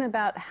wasn't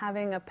about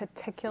having a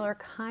particular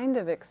kind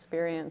of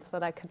experience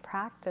that I could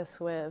practice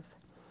with.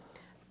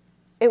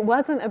 It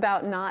wasn't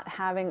about not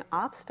having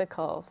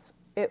obstacles.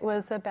 It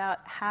was about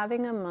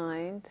having a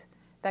mind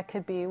that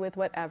could be with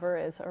whatever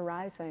is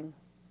arising.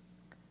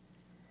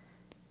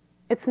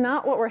 It's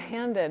not what we're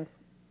handed,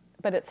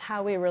 but it's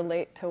how we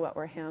relate to what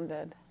we're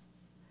handed.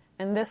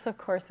 And this, of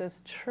course,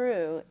 is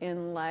true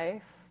in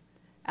life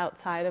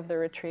outside of the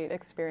retreat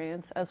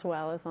experience as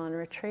well as on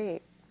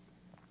retreat.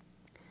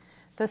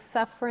 The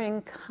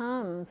suffering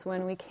comes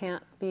when we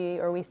can't be,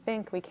 or we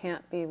think we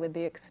can't be, with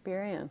the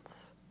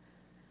experience.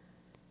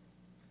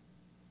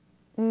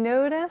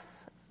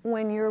 Notice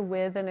when you're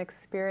with an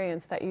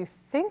experience that you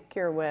think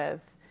you're with,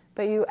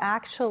 but you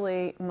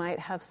actually might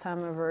have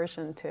some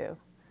aversion to.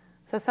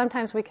 So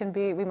sometimes we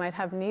might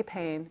have knee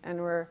pain, and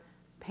we're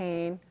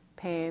pain,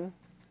 being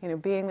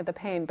with the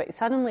pain. But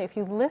suddenly, if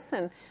you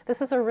listen,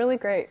 this is a really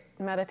great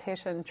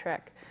meditation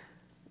trick.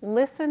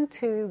 Listen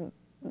to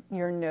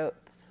your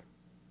notes,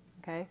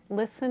 okay?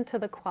 Listen to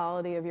the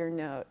quality of your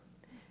note.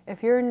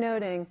 If you're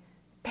noting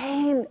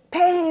pain,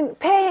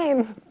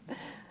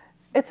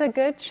 it's a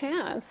good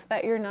chance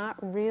that you're not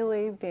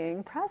really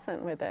being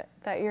present with it,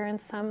 that you're in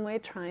some way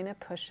trying to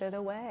push it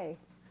away.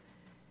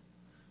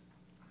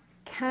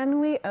 Can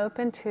we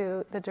open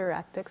to the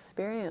direct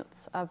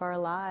experience of our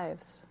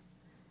lives?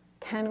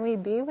 Can we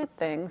be with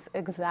things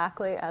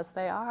exactly as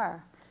they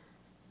are?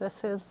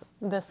 This is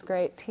this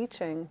great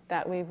teaching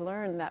that we've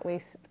learned, that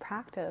we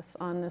practice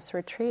on this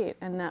retreat,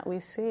 and that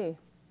we see.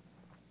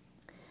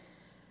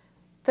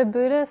 The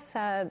Buddha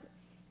said,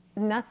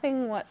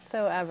 nothing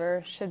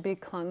whatsoever should be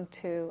clung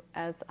to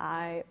as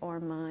I or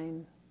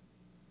mine.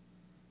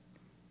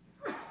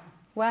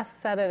 Wes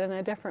said it in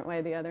a different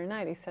way the other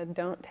night. He said,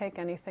 don't take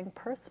anything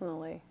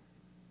personally.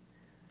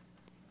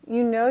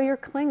 You know you're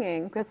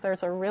clinging because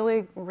there's a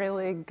really,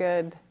 really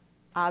good,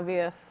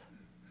 obvious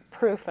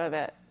proof of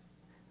it.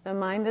 The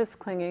mind is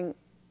clinging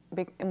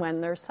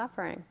when there's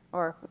suffering,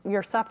 or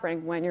you're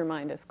suffering when your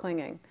mind is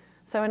clinging.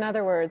 So in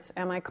other words,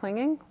 am I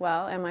clinging?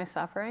 Well, am I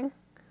suffering?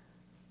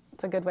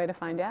 It's a good way to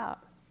find out.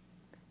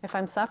 If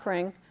I'm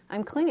suffering,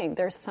 I'm clinging.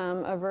 There's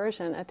some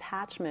aversion,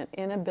 attachment,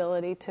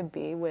 inability to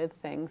be with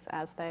things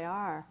as they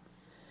are.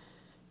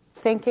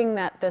 Thinking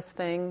that this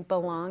thing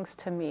belongs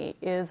to me,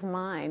 is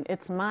mine.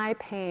 It's my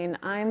pain.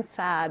 I'm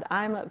sad.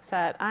 I'm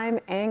upset. I'm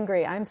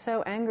angry. I'm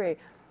so angry.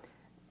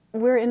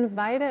 We're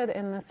invited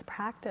in this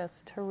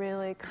practice to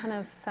really kind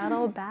of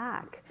settle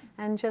back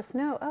and just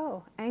know,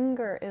 oh,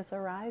 anger is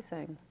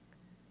arising.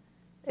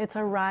 It's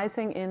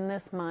arising in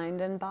this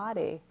mind and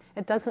body.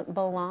 It doesn't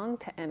belong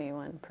to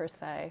anyone per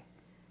se.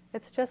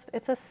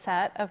 It's a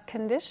set of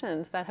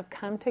conditions that have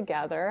come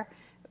together,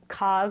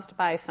 caused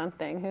by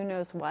something, who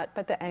knows what,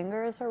 but the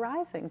anger is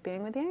arising,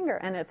 being with the anger.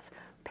 And it's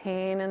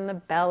pain in the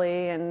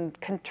belly and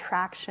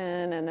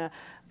contraction and a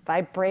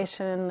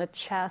vibration in the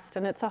chest,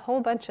 and it's a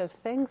whole bunch of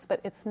things,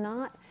 but it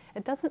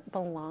doesn't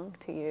belong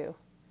to you.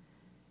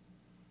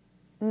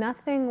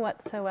 Nothing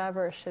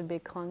whatsoever should be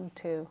clung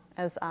to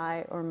as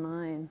I or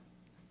mine.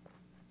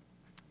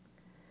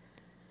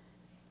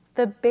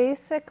 The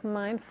basic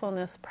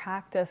mindfulness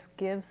practice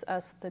gives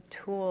us the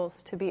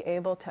tools to be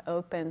able to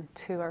open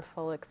to our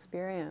full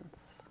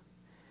experience.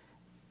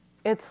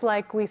 It's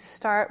like we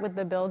start with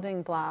the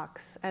building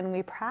blocks and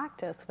we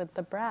practice with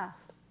the breath.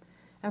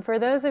 And for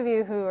those of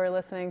you who are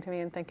listening to me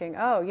and thinking,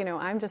 oh,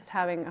 I'm just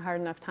having a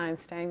hard enough time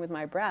staying with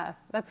my breath,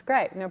 that's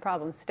great, no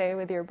problem, stay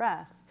with your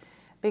breath.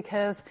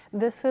 Because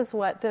this is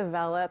what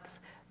develops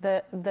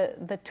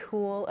the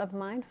tool of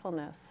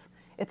mindfulness.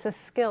 It's a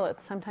skill.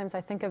 Sometimes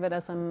I think of it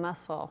as a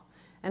muscle.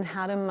 And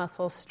how do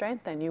muscles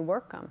strengthen? You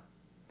work them.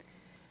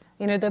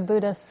 The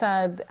Buddha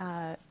said,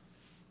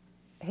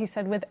 he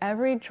said, with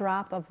every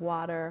drop of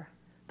water,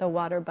 the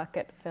water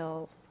bucket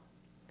fills.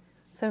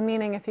 So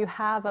meaning if you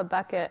have a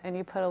bucket and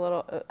you put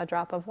a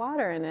drop of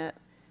water in it,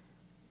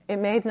 it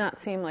may not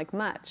seem like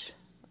much,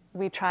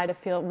 we try to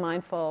feel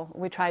mindful,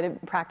 we try to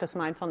practice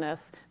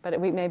mindfulness, but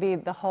maybe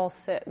the whole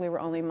sit, we were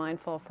only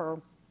mindful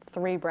for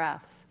 3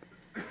 breaths.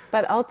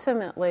 But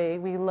ultimately,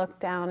 we look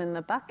down in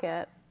the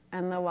bucket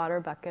and the water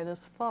bucket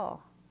is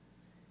full.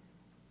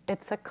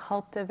 It's a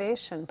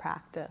cultivation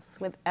practice.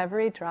 With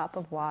every drop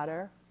of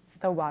water,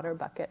 the water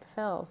bucket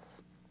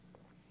fills.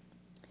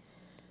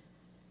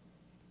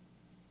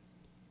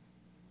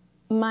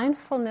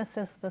 Mindfulness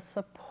is the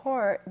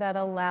support that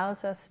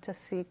allows us to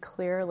see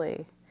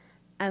clearly.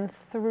 And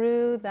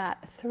through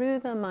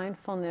the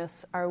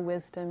mindfulness, our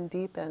wisdom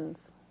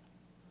deepens.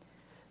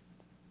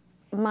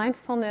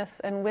 Mindfulness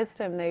and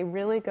wisdom, they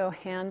really go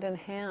hand in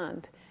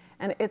hand.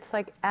 And it's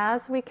like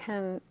as we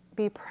can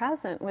be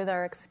present with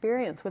our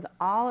experience, with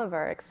all of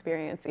our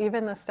experience,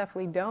 even the stuff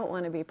we don't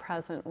want to be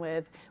present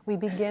with, we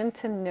begin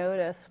to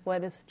notice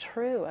what is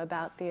true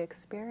about the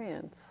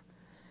experience.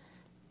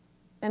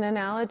 An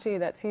analogy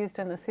that's used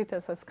in the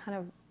suttas that's kind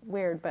of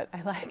weird, but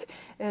I like,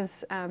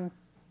 is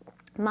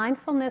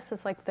mindfulness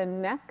is like the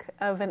neck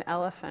of an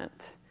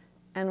elephant,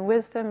 and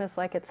wisdom is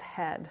like its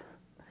head.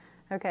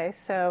 Okay,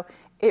 so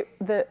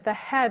the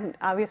head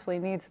obviously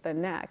needs the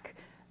neck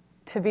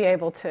to be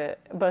able to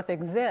both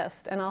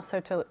exist and also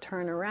to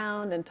turn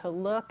around and to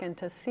look and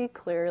to see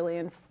clearly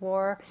and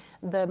for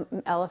the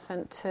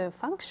elephant to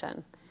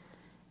function.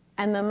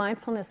 And the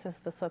mindfulness is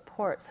the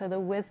support, so the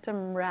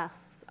wisdom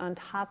rests on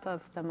top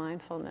of the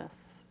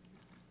mindfulness.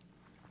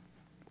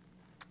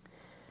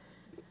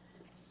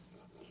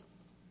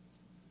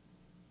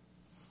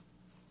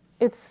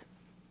 It's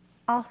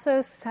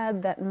also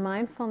said that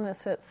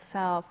mindfulness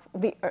itself,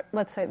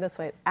 let's say it this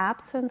way,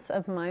 absence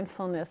of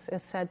mindfulness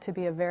is said to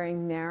be a very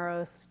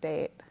narrow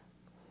state,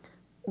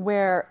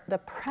 where the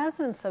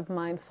presence of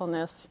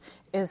mindfulness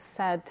is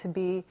said to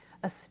be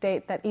a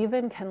state that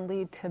even can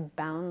lead to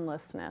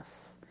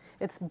boundlessness.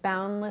 It's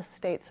boundless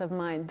states of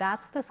mind.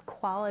 That's this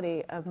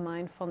quality of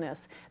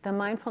mindfulness. The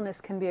mindfulness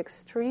can be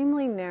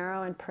extremely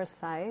narrow and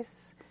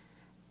precise,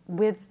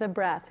 with the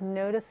breath,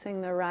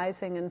 noticing the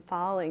rising and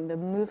falling, the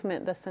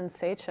movement, the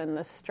sensation,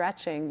 the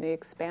stretching, the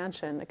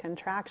expansion, the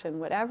contraction,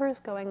 whatever is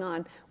going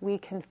on, we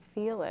can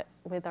feel it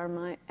with our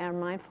mind. Our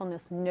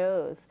mindfulness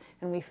knows,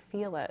 and we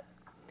feel it.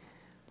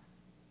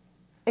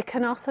 It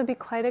can also be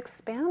quite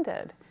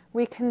expanded.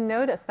 We can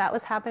notice that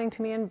was happening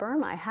to me in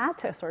Burma. I had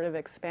to sort of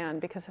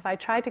expand because if I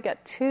tried to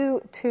get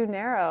too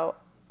narrow,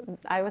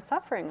 I was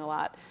suffering a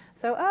lot.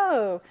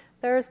 So,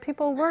 there's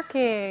people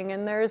working,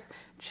 and there's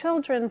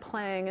children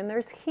playing, and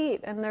there's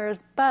heat, and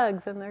there's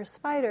bugs, and there's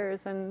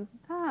spiders, and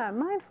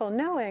mindful,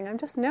 knowing, I'm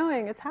just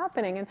knowing it's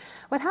happening. And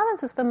what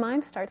happens is the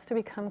mind starts to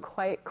become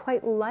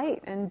quite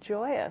light and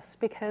joyous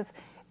because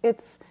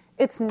it's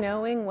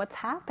knowing what's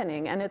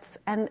happening, and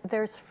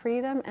there's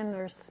freedom and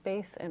there's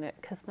space in it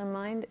because the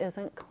mind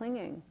isn't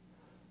clinging.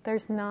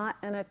 There's not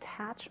an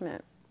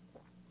attachment.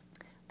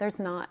 There's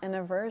not an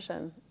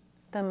aversion.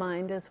 The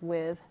mind is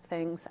with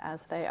things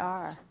as they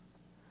are.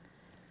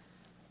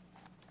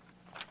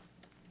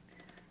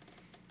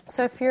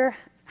 So if you're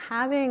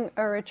having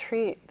a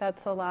retreat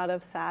that's a lot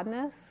of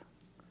sadness,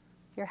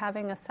 you're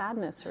having a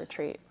sadness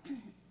retreat.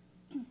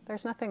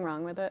 There's nothing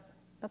wrong with it.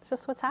 That's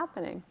just what's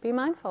happening. Be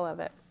mindful of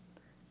it.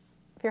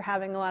 If you're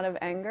having a lot of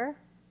anger,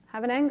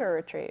 have an anger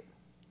retreat.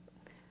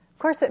 Of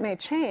course, it may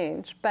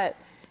change, but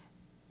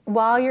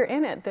while you're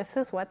in it, this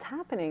is what's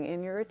happening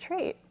in your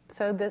retreat.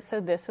 So this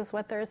is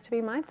what there is to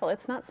be mindful.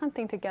 It's not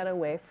something to get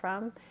away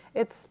from.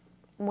 It's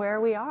where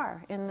we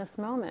are in this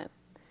moment.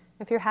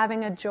 If you're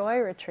having a joy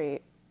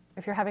retreat,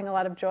 if you're having a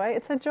lot of joy,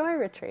 it's a joy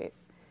retreat.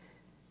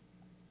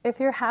 If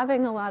you're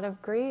having a lot of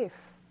grief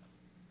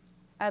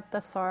at the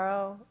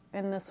sorrow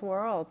in this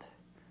world,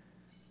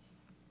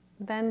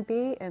 then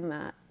be in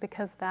that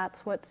because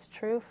that's what's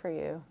true for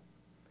you.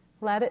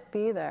 Let it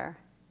be there.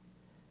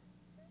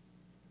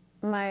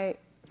 My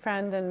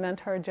friend and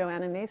mentor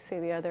Joanna Macy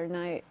the other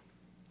night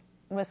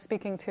was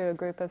speaking to a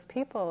group of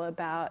people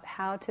about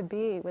how to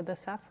be with the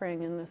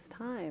suffering in this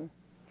time.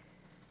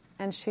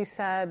 And she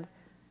said,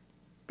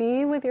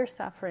 be with your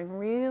suffering,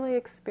 really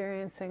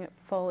experiencing it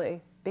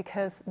fully,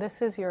 because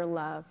this is your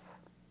love.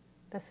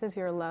 This is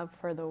your love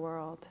for the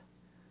world.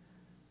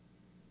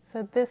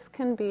 So this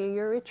can be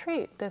your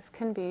retreat. This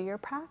can be your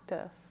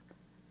practice.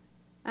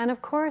 And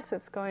of course,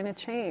 it's going to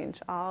change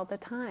all the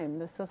time.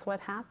 This is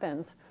what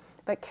happens.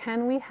 But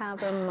can we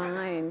have a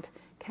mind?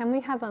 Can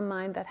we have a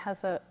mind that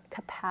has a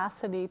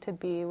capacity to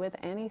be with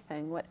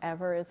anything,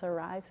 whatever is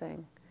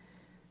arising?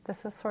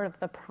 This is sort of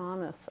the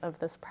promise of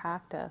this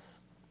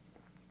practice.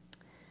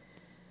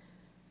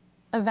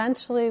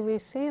 Eventually we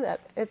see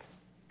that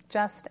it's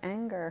just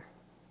anger.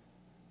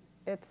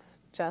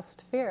 It's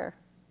just fear.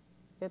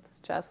 It's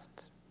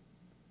just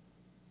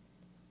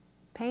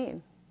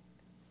pain.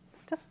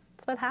 It's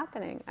what's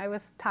happening. I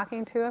was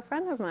talking to a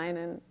friend of mine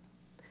and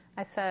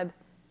I said,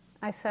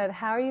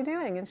 how are you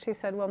doing? And she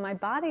said, well, my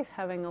body's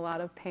having a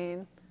lot of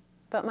pain,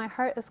 but my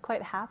heart is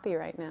quite happy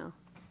right now.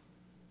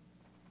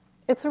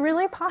 It's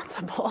really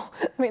possible.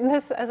 I mean,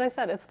 this, as I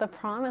said, it's the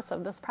promise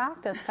of this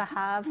practice to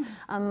have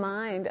a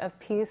mind of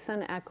peace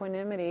and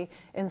equanimity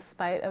in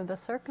spite of the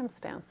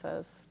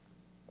circumstances.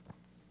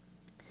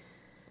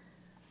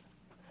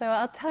 So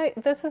I'll tell you,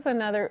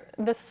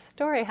 this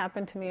story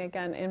happened to me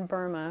again in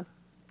Burma,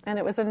 and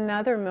it was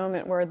another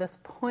moment where this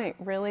point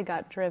really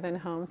got driven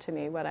home to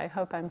me, what I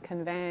hope I'm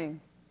conveying.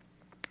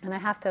 And I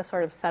have to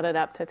sort of set it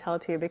up to tell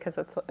it to you because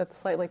it's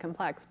slightly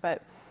complex.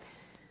 But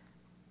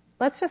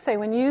let's just say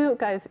when you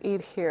guys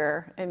eat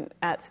here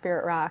at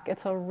Spirit Rock,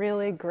 it's a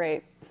really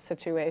great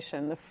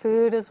situation. The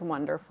food is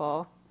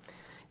wonderful.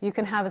 You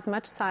can have as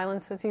much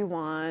silence as you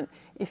want.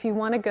 If you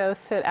want to go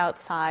sit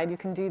outside, you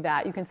can do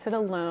that. You can sit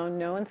alone.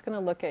 No one's going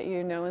to look at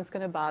you. No one's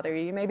going to bother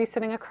you. You may be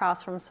sitting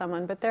across from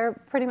someone, but they're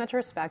pretty much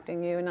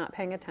respecting you and not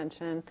paying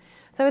attention.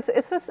 So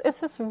it's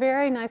this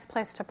very nice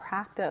place to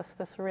practice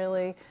this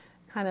really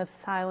kind of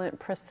silent,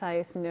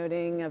 precise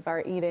noting of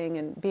our eating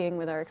and being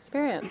with our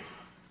experience.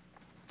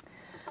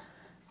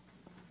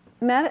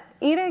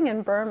 Eating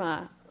in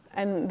Burma,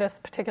 and this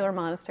particular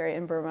monastery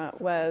in Burma,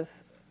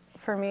 was,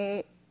 for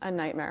me, a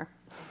nightmare.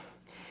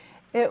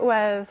 It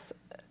was,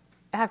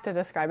 I have to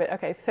describe it.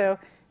 Okay, so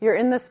you're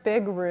in this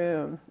big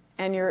room,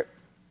 and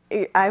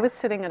I was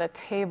sitting at a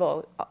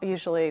table,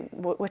 usually,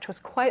 which was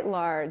quite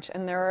large,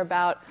 and there were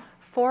about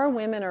 4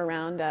 women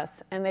around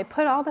us, and they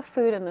put all the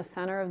food in the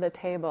center of the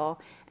table,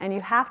 and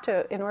you have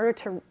to, in order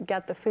to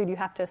get the food, you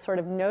have to sort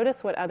of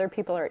notice what other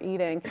people are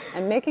eating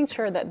and making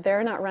sure that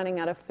they're not running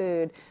out of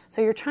food.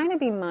 So you're trying to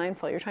be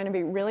mindful, you're trying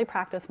to really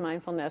practice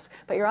mindfulness,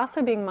 but you're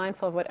also being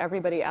mindful of what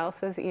everybody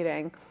else is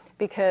eating,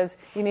 because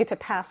you need to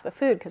pass the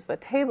food because the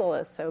table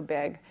is so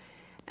big.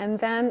 And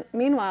then,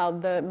 meanwhile,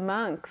 the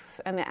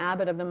monks and the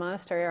abbot of the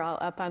monastery are all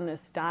up on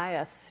this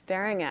dais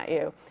staring at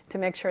you to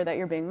make sure that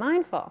you're being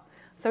mindful.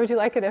 So would you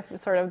like it if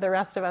sort of the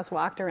rest of us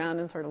walked around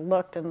and sort of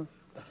looked and,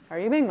 are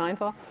you being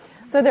mindful?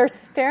 So they're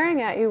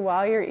staring at you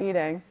while you're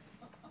eating.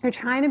 You're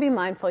trying to be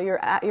mindful.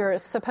 You're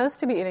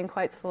supposed to be eating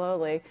quite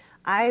slowly.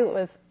 I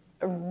was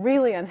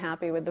really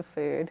unhappy with the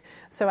food.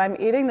 So I'm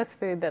eating this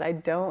food that I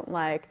don't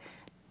like.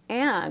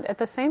 And at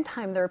the same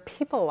time, there are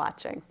people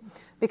watching,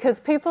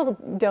 because people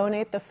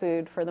donate the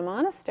food for the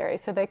monastery.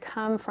 So they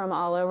come from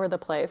all over the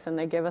place and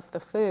they give us the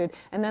food,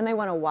 and then they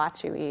want to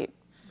watch you eat.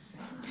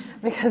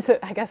 Because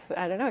I guess,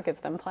 I don't know, it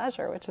gives them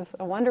pleasure, which is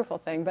a wonderful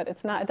thing, but it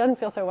doesn't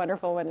feel so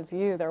wonderful when it's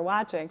you they're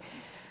watching.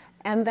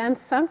 And then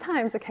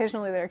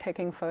occasionally they're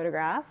taking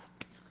photographs.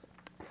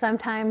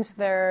 Sometimes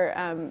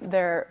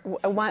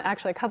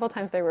actually a couple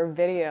times they were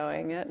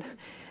videoing it.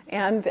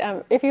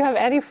 And if you have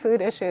any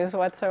food issues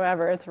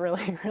whatsoever, it's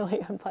really,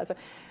 really unpleasant.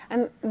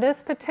 And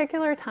this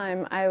particular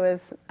time, I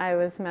was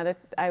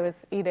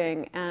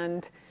eating,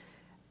 and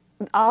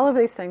all of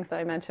these things that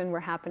I mentioned were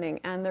happening.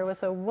 And there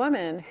was a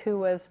woman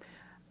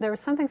there was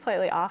something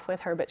slightly off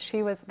with her, but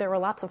there were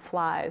lots of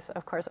flies,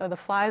 of course. The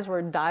flies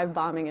were dive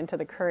bombing into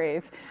the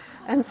curries.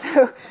 And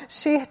so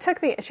she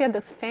had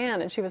this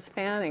fan, and she was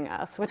fanning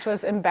us, which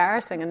was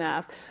embarrassing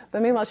enough.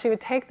 But meanwhile, she'd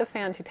take the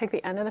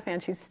end of the fan,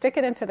 she'd stick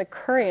it into the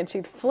curry, and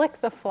she'd flick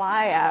the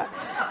fly out.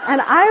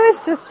 And I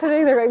was just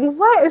sitting there going,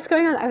 what is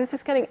going on? I was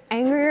just getting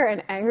angrier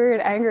and angrier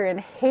and angrier and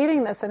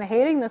hating this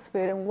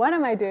food, and what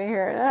am I doing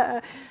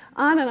here?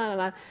 On and on and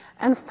on.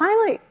 And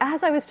finally,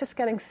 as I was just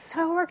getting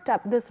so worked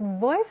up, this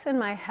voice in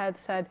my head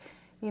said,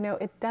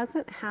 it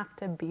doesn't have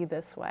to be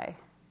this way.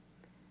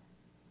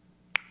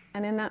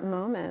 And in that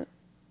moment,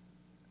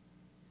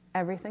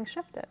 everything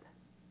shifted.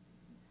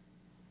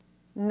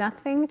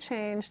 Nothing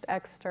changed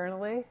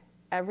externally.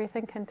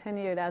 Everything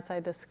continued as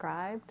I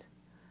described,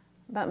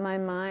 but my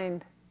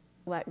mind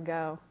let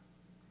go.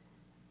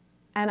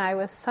 And I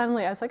was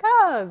like,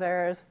 oh,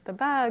 there's the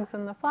bugs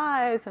and the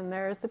flies, and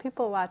there's the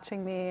people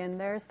watching me, and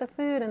there's the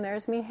food, and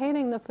there's me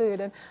hating the food,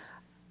 and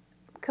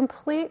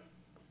complete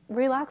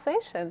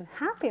relaxation,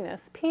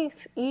 happiness,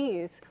 peace,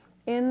 ease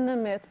in the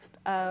midst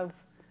of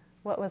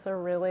what was a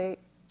really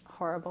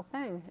horrible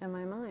thing in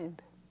my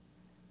mind.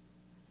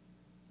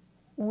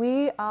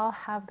 We all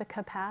have the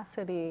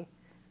capacity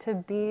to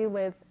be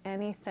with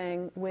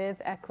anything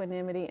with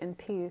equanimity and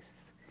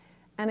peace,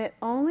 and it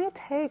only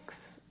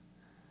takes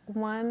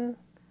one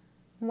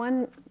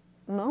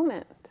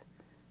moment.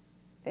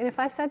 And if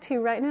I said to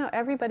you right now,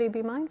 everybody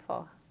be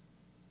mindful,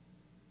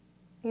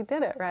 you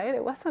did it, right?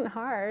 It wasn't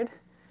hard.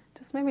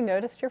 Just maybe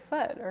noticed your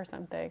foot or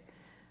something.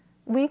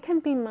 We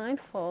can be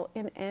mindful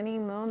in any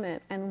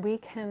moment, and we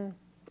can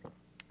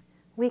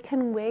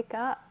wake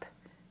up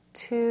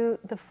to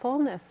the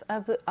fullness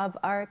of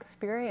our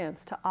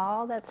experience, to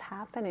all that's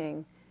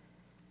happening.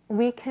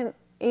 We can,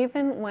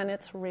 even when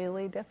it's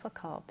really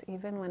difficult,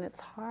 even when it's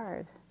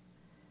hard.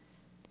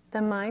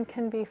 The mind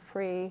can be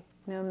free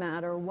no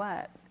matter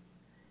what.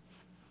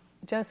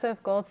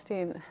 Joseph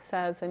Goldstein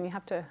says, and you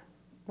have to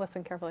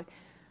listen carefully,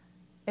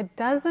 it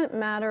doesn't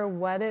matter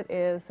what it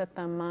is that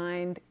the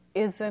mind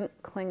isn't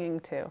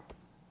clinging to. Does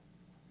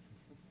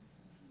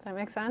that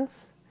make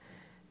sense?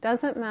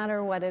 Doesn't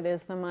matter what it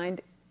is the mind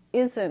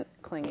isn't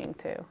clinging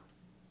to.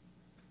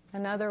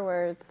 In other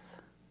words,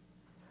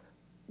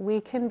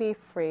 we can be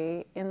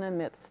free in the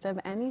midst of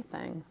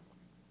anything.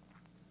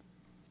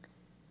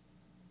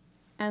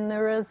 And the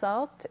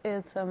result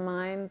is a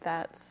mind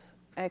that's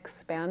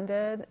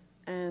expanded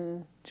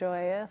and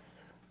joyous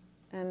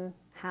and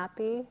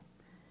happy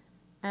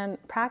And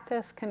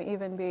practice can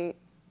even be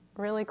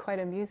really quite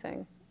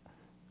amusing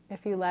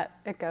if you let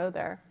it go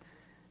there.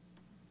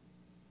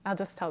 I'll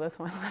just tell this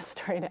one last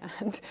story to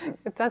end.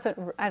 It doesn't,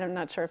 I'm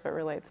not sure if it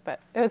relates, but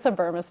it's a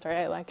Burma story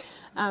I like.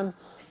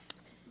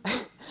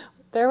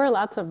 There were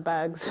lots of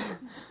bugs,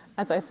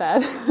 as I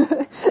said.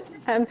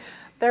 And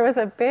there was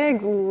a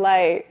big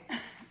light.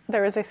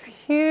 There was this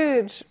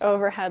huge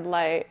overhead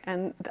light,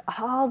 and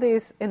all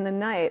these, in the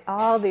night,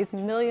 all these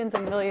millions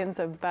and millions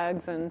of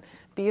bugs and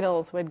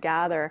beetles would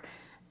gather,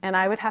 and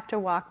I would have to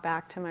walk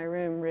back to my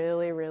room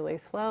really, really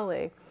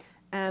slowly.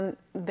 And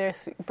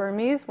this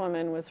Burmese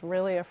woman was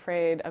really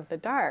afraid of the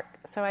dark.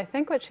 So I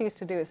think what she used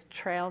to do is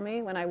trail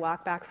me when I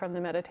walked back from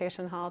the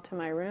meditation hall to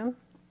my room.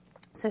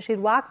 So she'd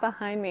walk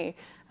behind me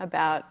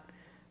about,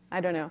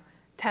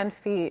 10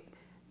 feet.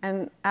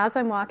 And as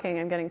I'm walking,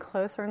 I'm getting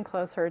closer and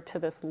closer to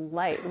this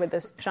light with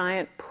this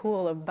giant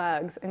pool of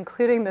bugs,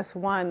 including this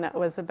one that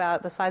was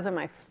about the size of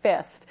my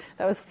fist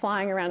that was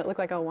flying around. It looked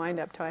like a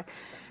wind-up toy.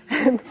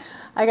 And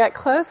I got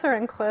closer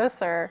and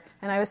closer,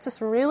 and I was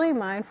just really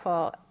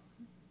mindful.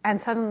 And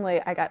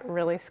suddenly I got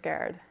really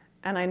scared.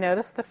 And I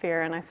noticed the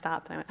fear, and I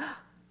stopped, and I went, oh,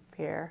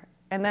 fear.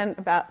 And then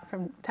about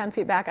from 10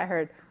 feet back, I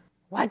heard,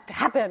 what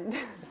happened?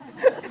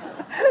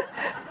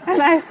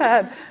 And I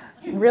said,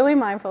 really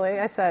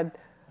mindfully, I said,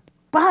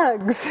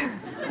 bugs.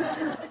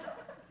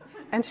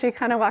 And she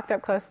kind of walked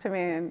up close to me,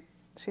 and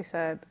she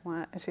said,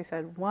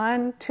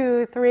 1,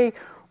 2, 3,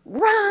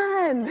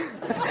 run!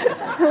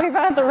 We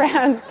both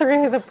ran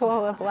through the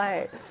pool of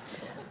light.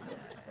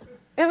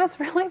 It was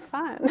really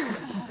fun.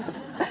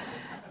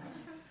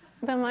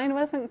 The mind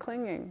wasn't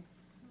clinging.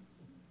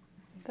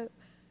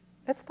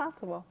 It's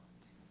possible.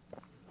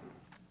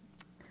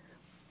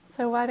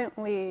 So why don't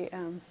we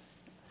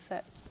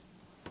sit?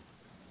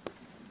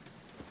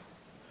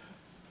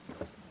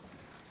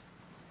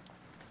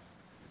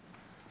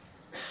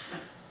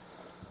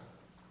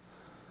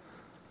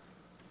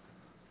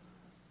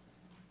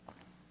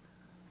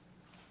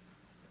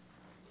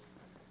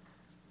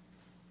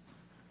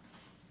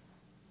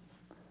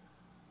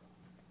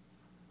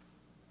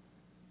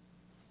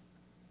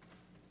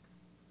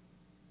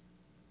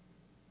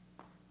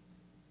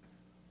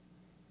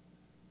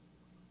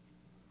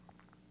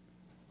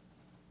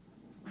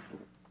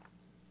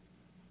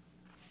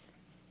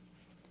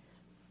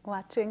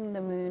 Watching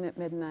the moon at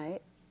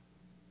midnight,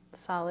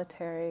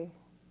 solitary,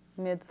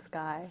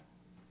 mid-sky,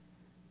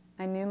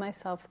 I knew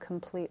myself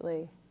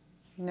completely,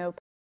 no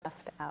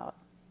left out.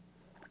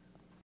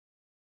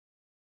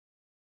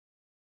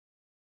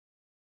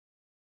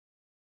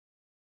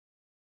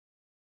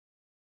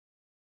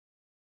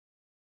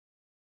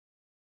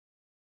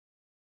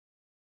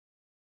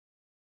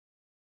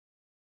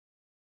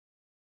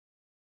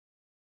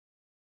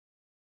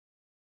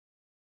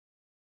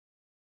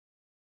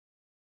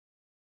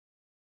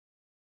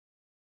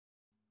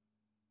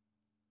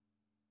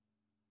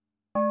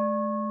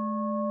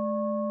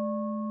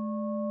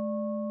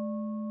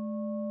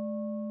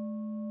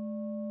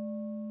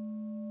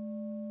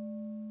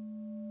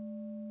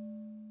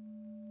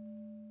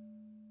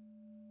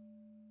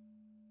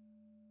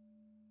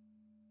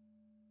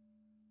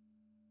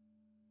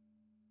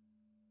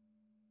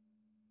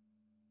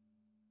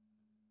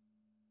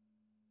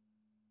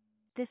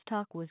 This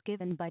talk was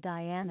given by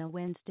Diana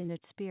Winston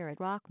at Spirit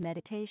Rock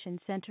Meditation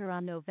Center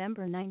on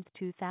November 9,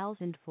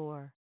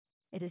 2004.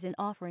 It is an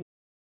offering.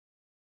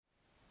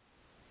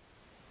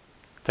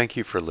 Thank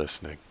you for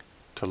listening.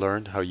 To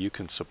learn how you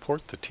can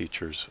support the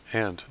teachers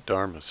and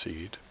Dharma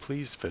Seed,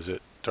 please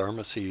visit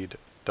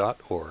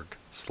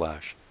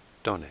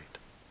dharmaseed.org/donate.